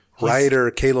Ryder,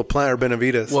 Caleb Plant, or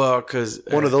Benavidez? Well, because...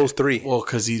 one of those three. Well,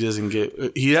 because he doesn't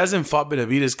get... He hasn't fought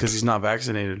Benavidez because he's not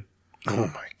vaccinated.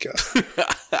 Oh, my God.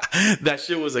 That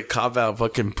shit was a cop-out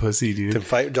fucking pussy, dude. To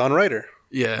fight John Ryder.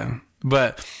 Yeah.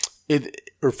 But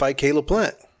or fight Caleb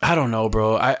Plant. I don't know,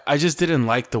 bro. I just didn't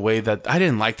like the way that... I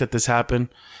didn't like that this happened.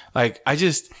 Like,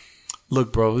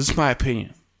 Look, bro, this is my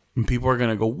opinion. And people are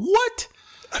going to go, what?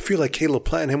 I feel like Caleb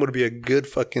Plant and him would be a good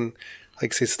fucking...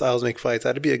 Like, say, styles make fights.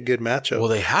 That'd be a good matchup. Well,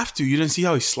 they have to. You didn't see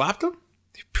how he slapped him?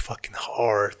 Fucking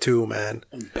hard, too, man.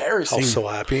 Embarrassing. I was so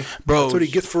happy. Bro. That's what he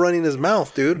gets for running his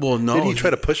mouth, dude. Well, no. Did he try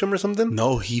to push him or something?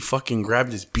 No, he fucking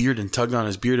grabbed his beard and tugged on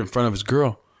his beard in front of his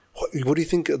girl. What do you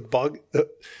think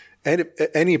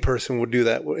any person would do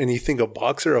that? And you think a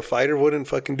boxer, a fighter wouldn't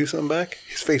fucking do something back?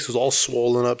 His face was all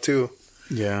swollen up, too.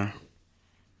 Yeah.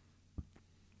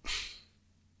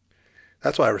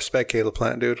 That's why I respect Caleb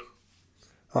Plant, dude.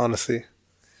 Honestly.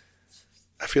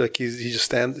 I feel like he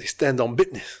stands on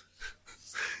business.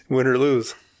 Win or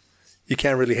lose. you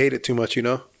can't really hate it too much, you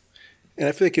know? And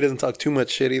I feel like he doesn't talk too much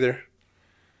shit either.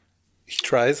 He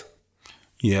tries.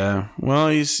 Yeah. Well,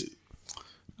 I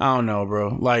don't know,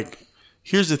 bro. Like,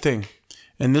 here's the thing.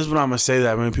 And this is what I'm going to say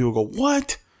that when people go,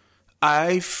 what?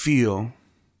 I feel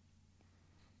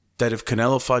that if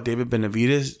Canelo fought David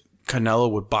Benavidez,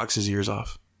 Canelo would box his ears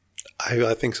off.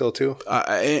 I think so too.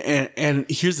 And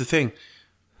here's the thing.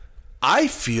 I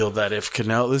feel that if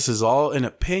Canelo, this is all an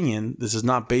opinion. This is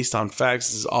not based on facts.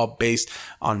 This is all based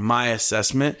on my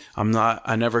assessment.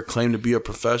 I never claim to be a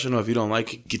professional. If you don't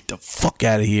like it, get the fuck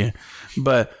out of here.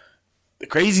 But the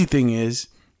crazy thing is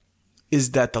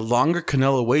that the longer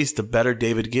Canelo waits, the better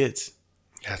David gets.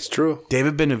 That's true.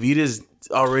 David Benavidez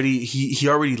he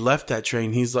already left that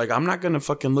train. He's like, I'm not going to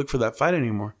fucking look for that fight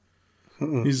anymore.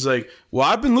 Mm-mm. He's like, well,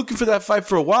 I've been looking for that fight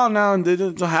for a while now and they're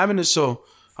not having it. So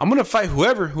I'm going to fight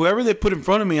whoever they put in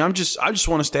front of me. I just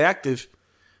want to stay active.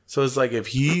 So it's like, if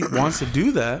he wants to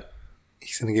do that,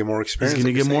 he's going to get more experience. He's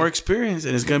going to get more experience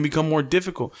and it's going to become more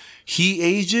difficult. He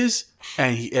ages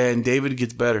and David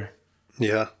gets better.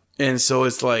 Yeah. And so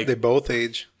it's like, they both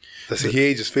age. So he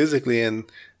ages physically and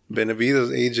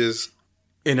Benavidez ages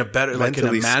in a better, like in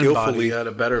a man skillfully. Body, at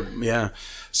a better, yeah.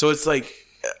 So it's like,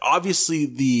 obviously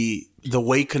the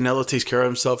way Canelo takes care of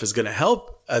himself is going to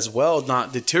help as well,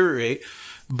 not deteriorate.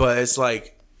 But it's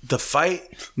like the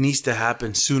fight needs to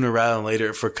happen sooner rather than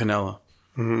later for Canelo.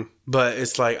 Mm-hmm. But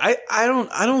it's like I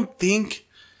don't think,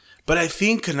 but I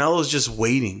think Canelo's just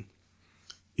waiting.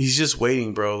 He's just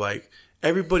waiting, bro. Like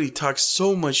everybody talks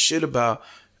so much shit about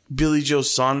Billy Joe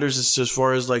Saunders as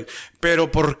far as like, pero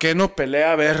 ¿por qué no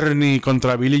pelea Bernie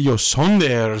contra Billy Joe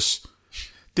Saunders?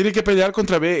 Tiene que pelear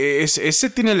contra ese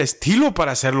tiene el estilo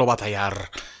para hacerlo batallar.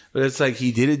 But it's like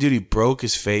he did it, dude. He broke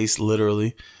his face,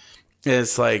 literally. And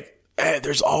it's like,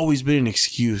 there's always been an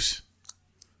excuse.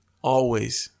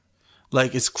 Always.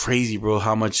 Like, it's crazy, bro,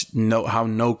 how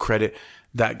no credit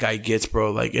that guy gets,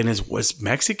 bro. Like, and it's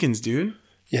Mexicans, dude.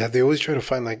 Yeah, they always try to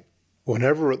find, like,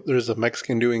 whenever there's a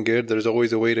Mexican doing good, there's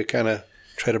always a way to kind of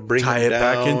try to bring tie him it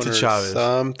down back into or Chavez.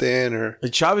 Something. Or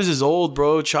Chavez is old,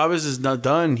 bro. Chavez is not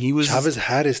done. Chavez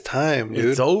had his time, dude.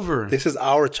 It's over. This is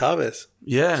our Chavez.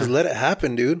 Yeah. Just let it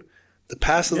happen, dude. The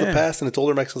past is the past, and it's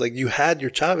older Mexicans. Like, you had your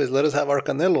Chavez. Let us have our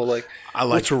Canelo. Like,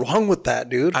 what's wrong with that,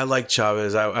 dude? I like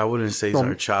Chavez. I wouldn't say he's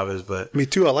our Chavez, but me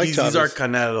too. I like Chavez. He's our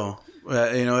Canelo.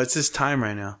 It's his time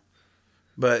right now.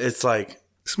 But it's like,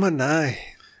 it's my night.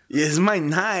 Yeah, it's my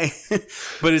night.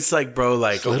 But it's like, bro,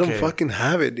 like, let him fucking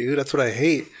have it, dude. That's what I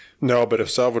hate. No, but if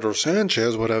Salvador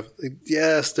Sanchez would have,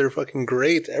 yes, they're fucking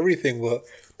great, everything, but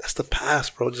that's the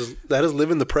past, bro. Just let us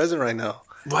live in the present right now.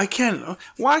 Why can't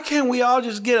we all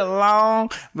just get along?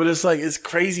 But it's like, it's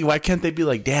crazy. Why can't they be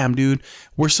like, damn, dude,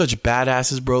 we're such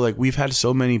badasses, bro. Like, we've had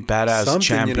so many badass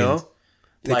champions. You know?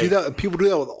 They do that. People do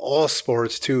that with all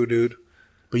sports too, dude.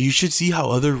 But you should see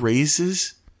how other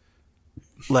races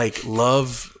like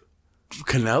love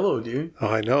Canelo, dude. Oh,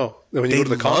 I know. When you go to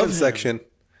the comment section,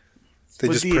 they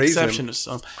just praise him. With the exception of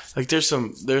some, like there's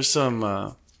some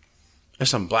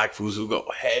black fools who go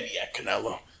heavy at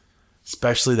Canelo.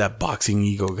 Especially that boxing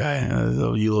ego guy, the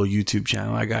little YouTube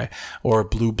channel, that guy, or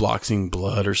Blue Boxing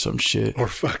Blood or some shit, or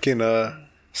fucking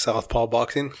Southpaw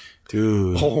Boxing,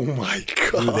 dude. Oh my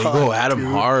god, dude, they go at him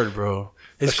hard, bro.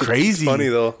 It's crazy. Funny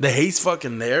though. The hate's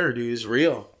fucking there, dude. It's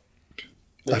real.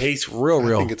 The hate's real.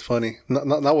 I think it's funny.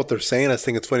 Not what they're saying. I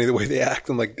think it's funny the way they act.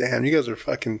 I'm like, damn, you guys are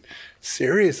fucking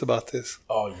serious about this.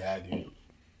 Oh yeah, dude.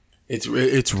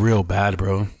 It's real bad,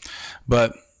 bro.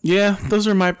 But. Yeah, those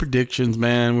are my predictions,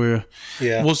 man.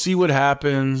 We'll see what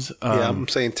happens. I'm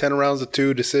saying 10 rounds to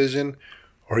 2 decision,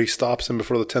 or he stops him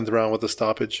before the 10th round with a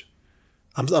stoppage.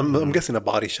 I'm guessing a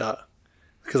body shot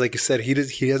because, like you said,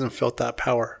 he hasn't felt that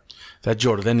power. That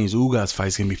Jordanis Ugas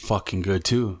fight's gonna be fucking good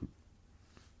too.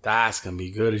 That's gonna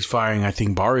be good. He's firing, I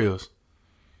think, Barrios.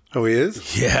 Oh, he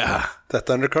is? Yeah. That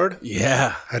Thundercard?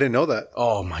 Yeah. I didn't know that.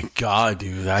 Oh my god,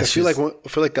 dude! I feel like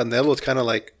Canelo is kind of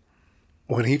like.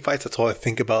 When he fights, that's all I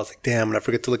think about. It's like, damn, and I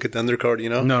forget to look at the undercard, you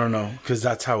know? No, because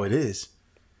that's how it is.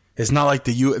 It's not like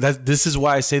this is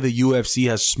why I say the UFC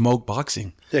has smoked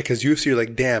boxing. Yeah, because UFC, you're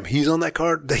like, damn, he's on that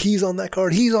card, he's on that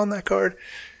card, he's on that card.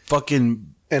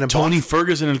 Fucking Tony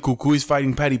Ferguson and Cucuy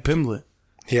fighting Paddy Pimblett.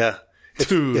 Yeah.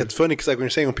 It's funny because like when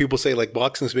you're saying, when people say like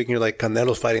boxing this weekend, you're like,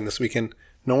 Canelo's fighting this weekend.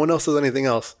 No one else does anything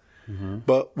else. Mm-hmm.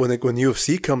 But when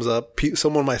UFC comes up,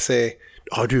 someone might say,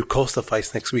 oh, dude, Costa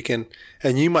fights next weekend.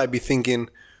 And you might be thinking,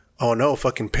 oh, no,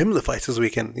 fucking Pimblett fights this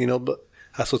weekend. You know, but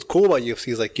that's what's cool about UFC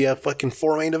is like, you have fucking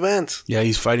 4 main events. Yeah,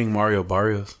 he's fighting Mario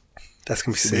Barrios. That's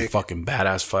going to be sick. Be a fucking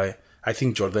badass fight. I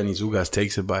think Jordanis Ugas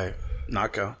takes it by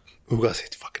knockout. Ugas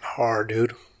hits fucking hard,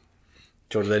 dude.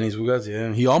 Jordanis Ugas,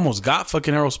 yeah. He almost got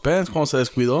fucking Errol Spence cuando se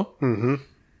descuidó. Mm-hmm.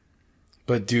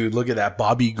 But, dude, look at that.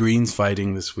 Bobby Green's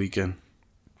fighting this weekend.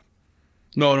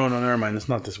 No, never mind. It's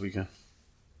not this weekend.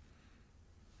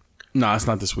 No, it's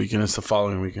not this weekend. It's the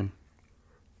following weekend.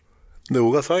 The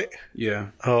Ugas fight? Yeah.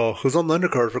 Oh, who's on the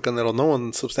undercard for Canelo? No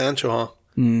one substantial, huh?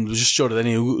 Just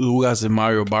Jordanis Ugas and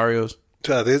Mario Barrios.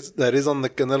 That is on the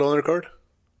Canelo undercard?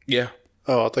 Yeah.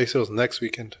 Oh, I thought you said it was next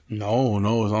weekend. No,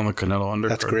 it's on the Canelo undercard.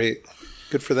 That's great.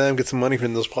 Good for them. Get some money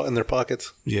in their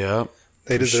pockets. Yeah.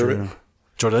 They deserve it.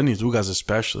 Jordanis Ugas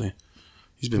especially.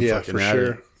 He's been fucking at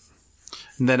it.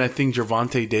 And then I think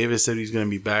Gervonta Davis said he's going to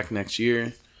be back next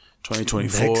year,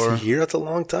 2024. Next year? That's a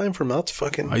long time from now. It's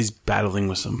fucking... Oh, he's battling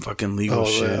with some fucking legal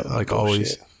shit. Like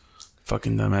always.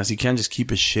 Fucking dumbass. He can't just keep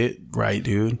his shit right,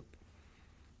 dude.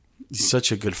 He's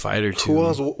such a good fighter, too. Who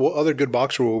else? What other good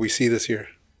boxer will we see this year?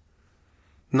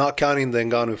 Not counting the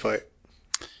Ngannou fight.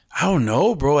 I don't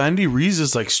know, bro. Andy Ruiz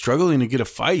is like struggling to get a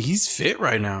fight. He's fit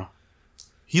right now.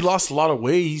 He lost a lot of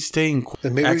weight. He's staying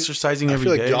exercising every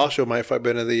day. I feel like Joshua might fight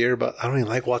better of the year, but I don't even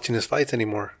like watching his fights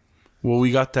anymore. Well,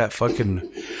 we got that fucking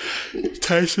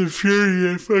Tyson Fury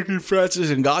and fucking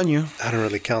Francis Ngannou. I don't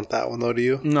really count that one though. Do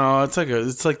you? No, it's like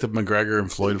the McGregor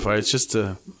and Floyd fight. It's just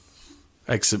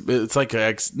it's like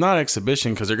not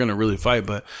exhibition because they're gonna really fight,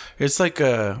 but it's like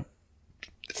a.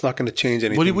 It's not gonna change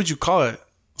anything. What would you call it?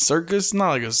 Circus? Not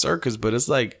like a circus, but it's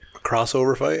like a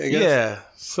crossover fight. I guess. Yeah,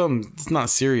 it's not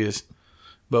serious.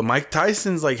 But Mike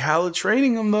Tyson's like hella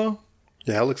training him though.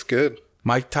 Yeah, it looks good.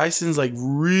 Mike Tyson's like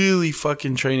really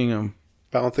fucking training him.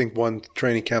 I don't think one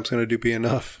training camp's gonna be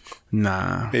enough.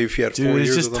 Nah. Maybe if you had 4 Dude,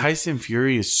 years. It's just Tyson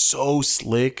Fury is so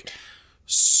slick,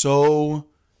 so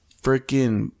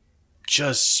freaking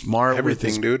just smart.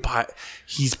 Everything, with his dude.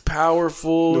 He's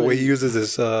powerful. The way he uses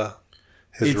his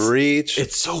reach.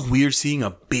 It's so weird seeing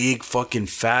a big fucking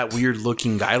fat weird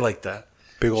looking guy like that.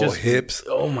 Big old hips.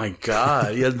 Oh my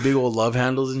God. He has big old love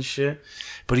handles and shit.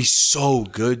 But he's so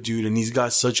good, dude. And he's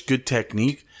got such good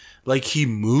technique. Like he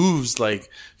moves like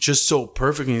just so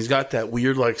perfect. And he's got that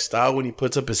weird like style when he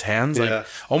puts up his hands. Like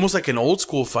almost like an old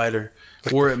school fighter.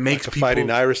 Where it makes like a people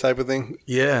Fighting Irish type of thing.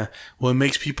 Yeah. Well, it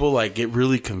makes people like get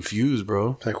really confused,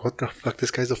 bro. Like, what the fuck? This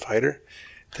guy's a fighter?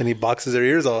 Then he boxes their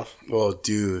ears off. Oh,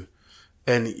 dude.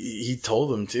 And he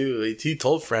told them too. He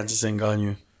told Francis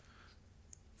Ngannou.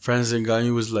 Francis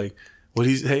Ngannou was like, what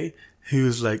he's, hey? He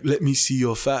was like, let me see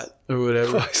your fat or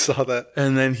whatever. I saw that.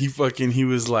 And then he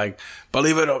was like,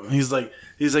 believe it or he's like,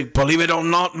 believe it or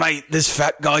not, mate, this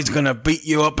fat guy's gonna beat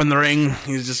you up in the ring.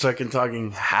 He's just fucking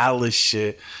talking hellish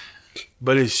shit.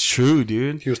 But it's true,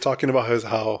 dude. He was talking about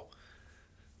how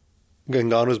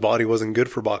Ngannou's body wasn't good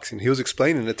for boxing. He was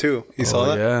explaining it too. You saw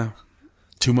that? Yeah.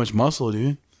 Too much muscle,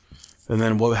 dude. And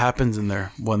then what happens in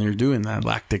there when you're doing that?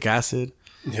 Lactic acid.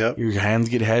 Yep. Your hands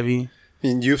get heavy. I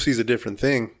mean, UFC's a different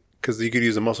thing because you could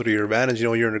use the muscle to your advantage. You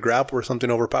know, you're in a grapple or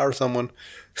something, overpower someone.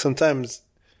 Sometimes,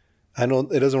 I know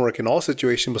it doesn't work in all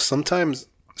situations, but sometimes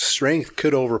strength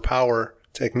could overpower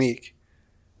technique.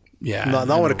 Yeah. Not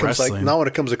when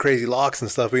it comes to crazy locks and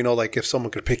stuff. You know, like if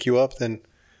someone could pick you up, then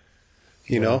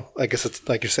you know, I guess it's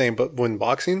like you're saying. But when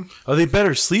boxing, they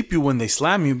better sleep you when they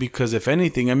slam you because if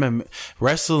anything,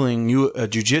 wrestling,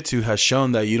 jiu-jitsu has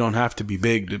shown that you don't have to be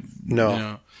big. To, no, you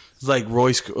know, it's like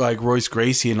Royce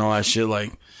Gracie and all that shit.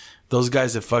 Like those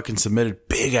guys have fucking submitted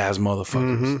big ass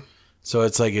motherfuckers. Mm-hmm. So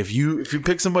it's like if you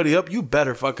pick somebody up, you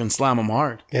better fucking slam them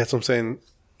hard. Yeah, that's what I'm saying.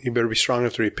 You better be strong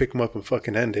enough to pick them up and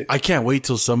fucking end it. I can't wait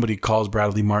till somebody calls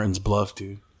Bradley Martin's bluff,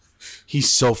 dude. He's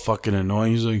so fucking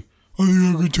annoying. He's like, I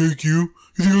think I can take you.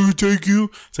 You think I can take you?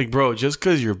 It's like, bro, just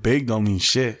because you're big don't mean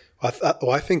shit. I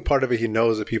think part of it he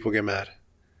knows that people get mad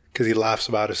because he laughs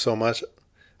about it so much.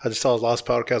 I just saw his last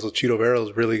podcast with Cheeto Vera. It was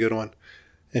a really good one.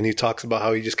 And he talks about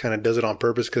how he just kind of does it on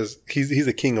purpose because he's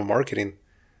the king of marketing.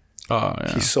 Oh,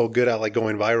 yeah. He's so good at like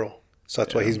going viral. So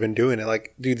that's why he's been doing it.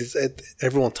 Like, dude,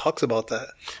 everyone talks about that.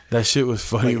 That shit was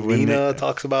funny. Like Nina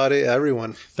talks about it.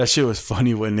 Everyone. That shit was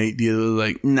funny when Nate Diaz was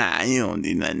like, nah, you don't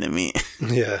do nothing to me.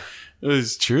 Yeah. It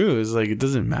was true. It was like, it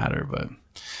doesn't matter.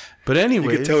 But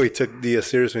anyway. You could tell he took Diaz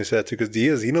serious when he said that too. Because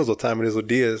Diaz, he knows what time it is with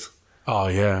Diaz. Oh,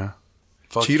 yeah.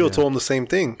 Fuck Cheeto told him the same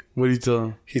thing. What did he tell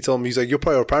him? He told him, he's like, you'll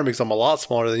probably retire me because I'm a lot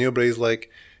smaller than you. But he's like,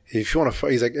 if you want to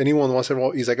fight, he's like, anyone wants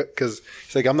to, he's like, because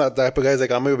he's like, I'm not that type of guy. He's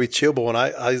like, I'm going to be chill, but when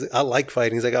I like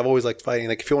fighting. He's like, I've always liked fighting.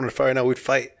 Like, if you want to fight right now, we'd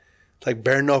fight. Like,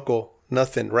 bare knuckle,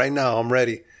 nothing. Right now, I'm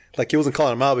ready. Like, he wasn't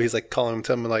calling him out, but he's like calling him,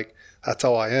 telling him, like, that's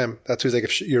how I am. That's who's like,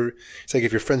 if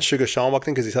your friend Sugar Sean walked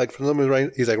in, because he's like,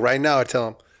 he's like, right now, I tell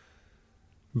him,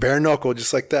 bare knuckle,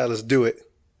 just like that, let's do it.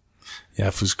 Yeah,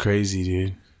 it was crazy,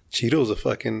 dude. Cheeto's a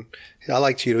fucking... I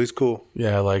like Cheeto. He's cool.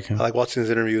 Yeah, I like him. I like watching his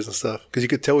interviews and stuff. Because you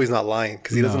could tell he's not lying.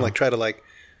 Because he doesn't like try to like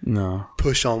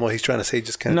push on what he's trying to say.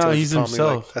 Just kind of he's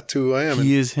himself. Like, that's who I am.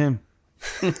 He is him.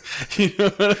 You know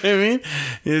what I mean?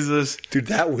 Dude,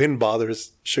 that win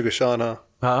bothers Sugar Sean, huh?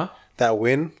 Huh? That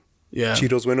win? Yeah.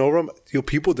 Cheeto's win over him.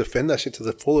 People defend that shit to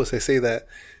the fullest. They say that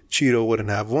Cheeto wouldn't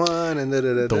have won and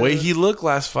the way he looked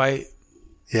last fight.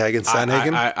 Yeah, against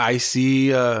Sanhagen.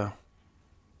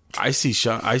 I see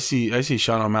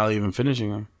Sean O'Malley even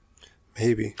finishing him.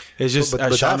 Maybe. It's just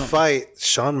but that fight,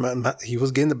 Sean, he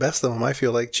was getting the best of him. I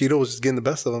feel like Cheeto was just getting the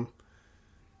best of him,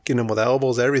 getting him with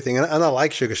elbows, everything. And I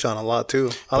like Sugar Sean a lot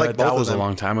too. I like both of them. That was a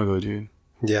long time ago, dude.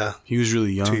 Yeah, he was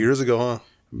really young. 2 years ago, huh?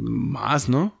 Más,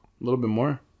 no? A little bit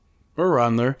more. We're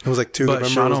around there. It was like 2. But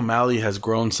Sean O'Malley has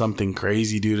grown something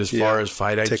crazy, dude, as far as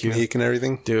fight IQ. Technique and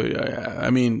everything. Dude, I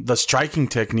mean, the striking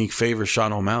technique favors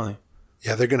Sean O'Malley.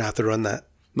 Yeah, they're going to have to run that.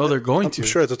 No, they're going to. I'm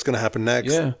sure that's what's going to happen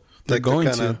next. Yeah, they're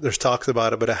going to. There's talks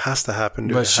about it, but it has to happen,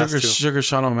 dude. But Sugar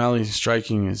Sean O'Malley's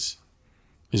striking is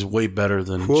way better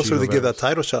than who else would they give that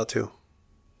title shot to?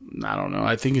 I don't know.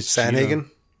 I think it's Sanhagen?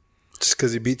 Just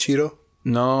because he beat Cheeto?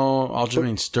 No,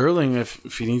 Aljamain Sterling if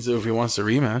he wants a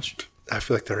rematch. I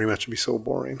feel like the rematch would be so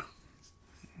boring.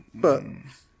 But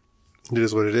it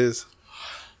is what it is.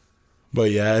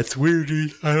 But yeah, it's weird,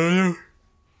 dude. I don't know.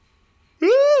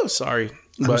 Woo! Sorry.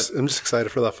 I'm just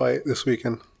excited for that fight this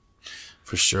weekend.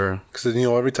 For sure. Because,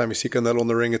 every time you see Canelo in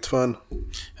the ring, it's fun.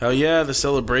 Hell yeah, the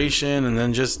celebration. And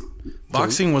then just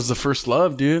boxing was the first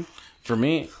love, dude. For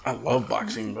me, I love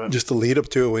boxing. But just the lead up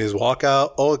to it when he's walk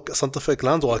out. Oh, Santa Fe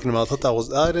Clan's walking him out.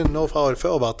 I didn't know how I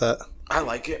felt about that. I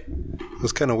like it. It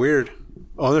was kind of weird.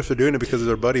 I wonder if they're doing it because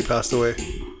their buddy passed away.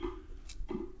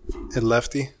 And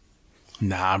Lefty.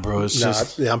 Nah, bro.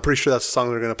 Yeah, I'm pretty sure that's the song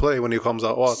they're going to play when he comes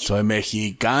out. Watch. Soy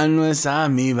mexicano, esa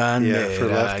mi bandera. Yeah, for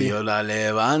Lefty. Yo la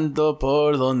levanto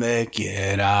por donde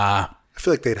quiera. I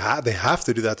feel like they have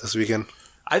to do that this weekend.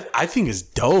 I think it's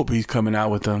dope he's coming out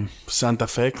with them. Santa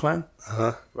Fe Clan.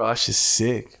 Uh-huh. Bro, that's just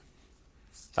sick.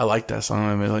 I like that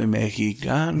song.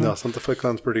 Mexicano. No, Santa Fe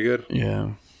Clan's pretty good.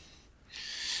 Yeah.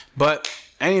 But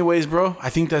anyways, bro, I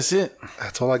think that's it.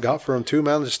 That's all I got for him too,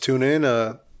 man. Just tune in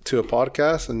to a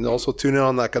podcast and also tune in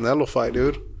on that Canelo fight,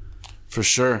 dude. For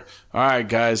sure. All right,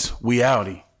 guys. We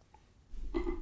outie.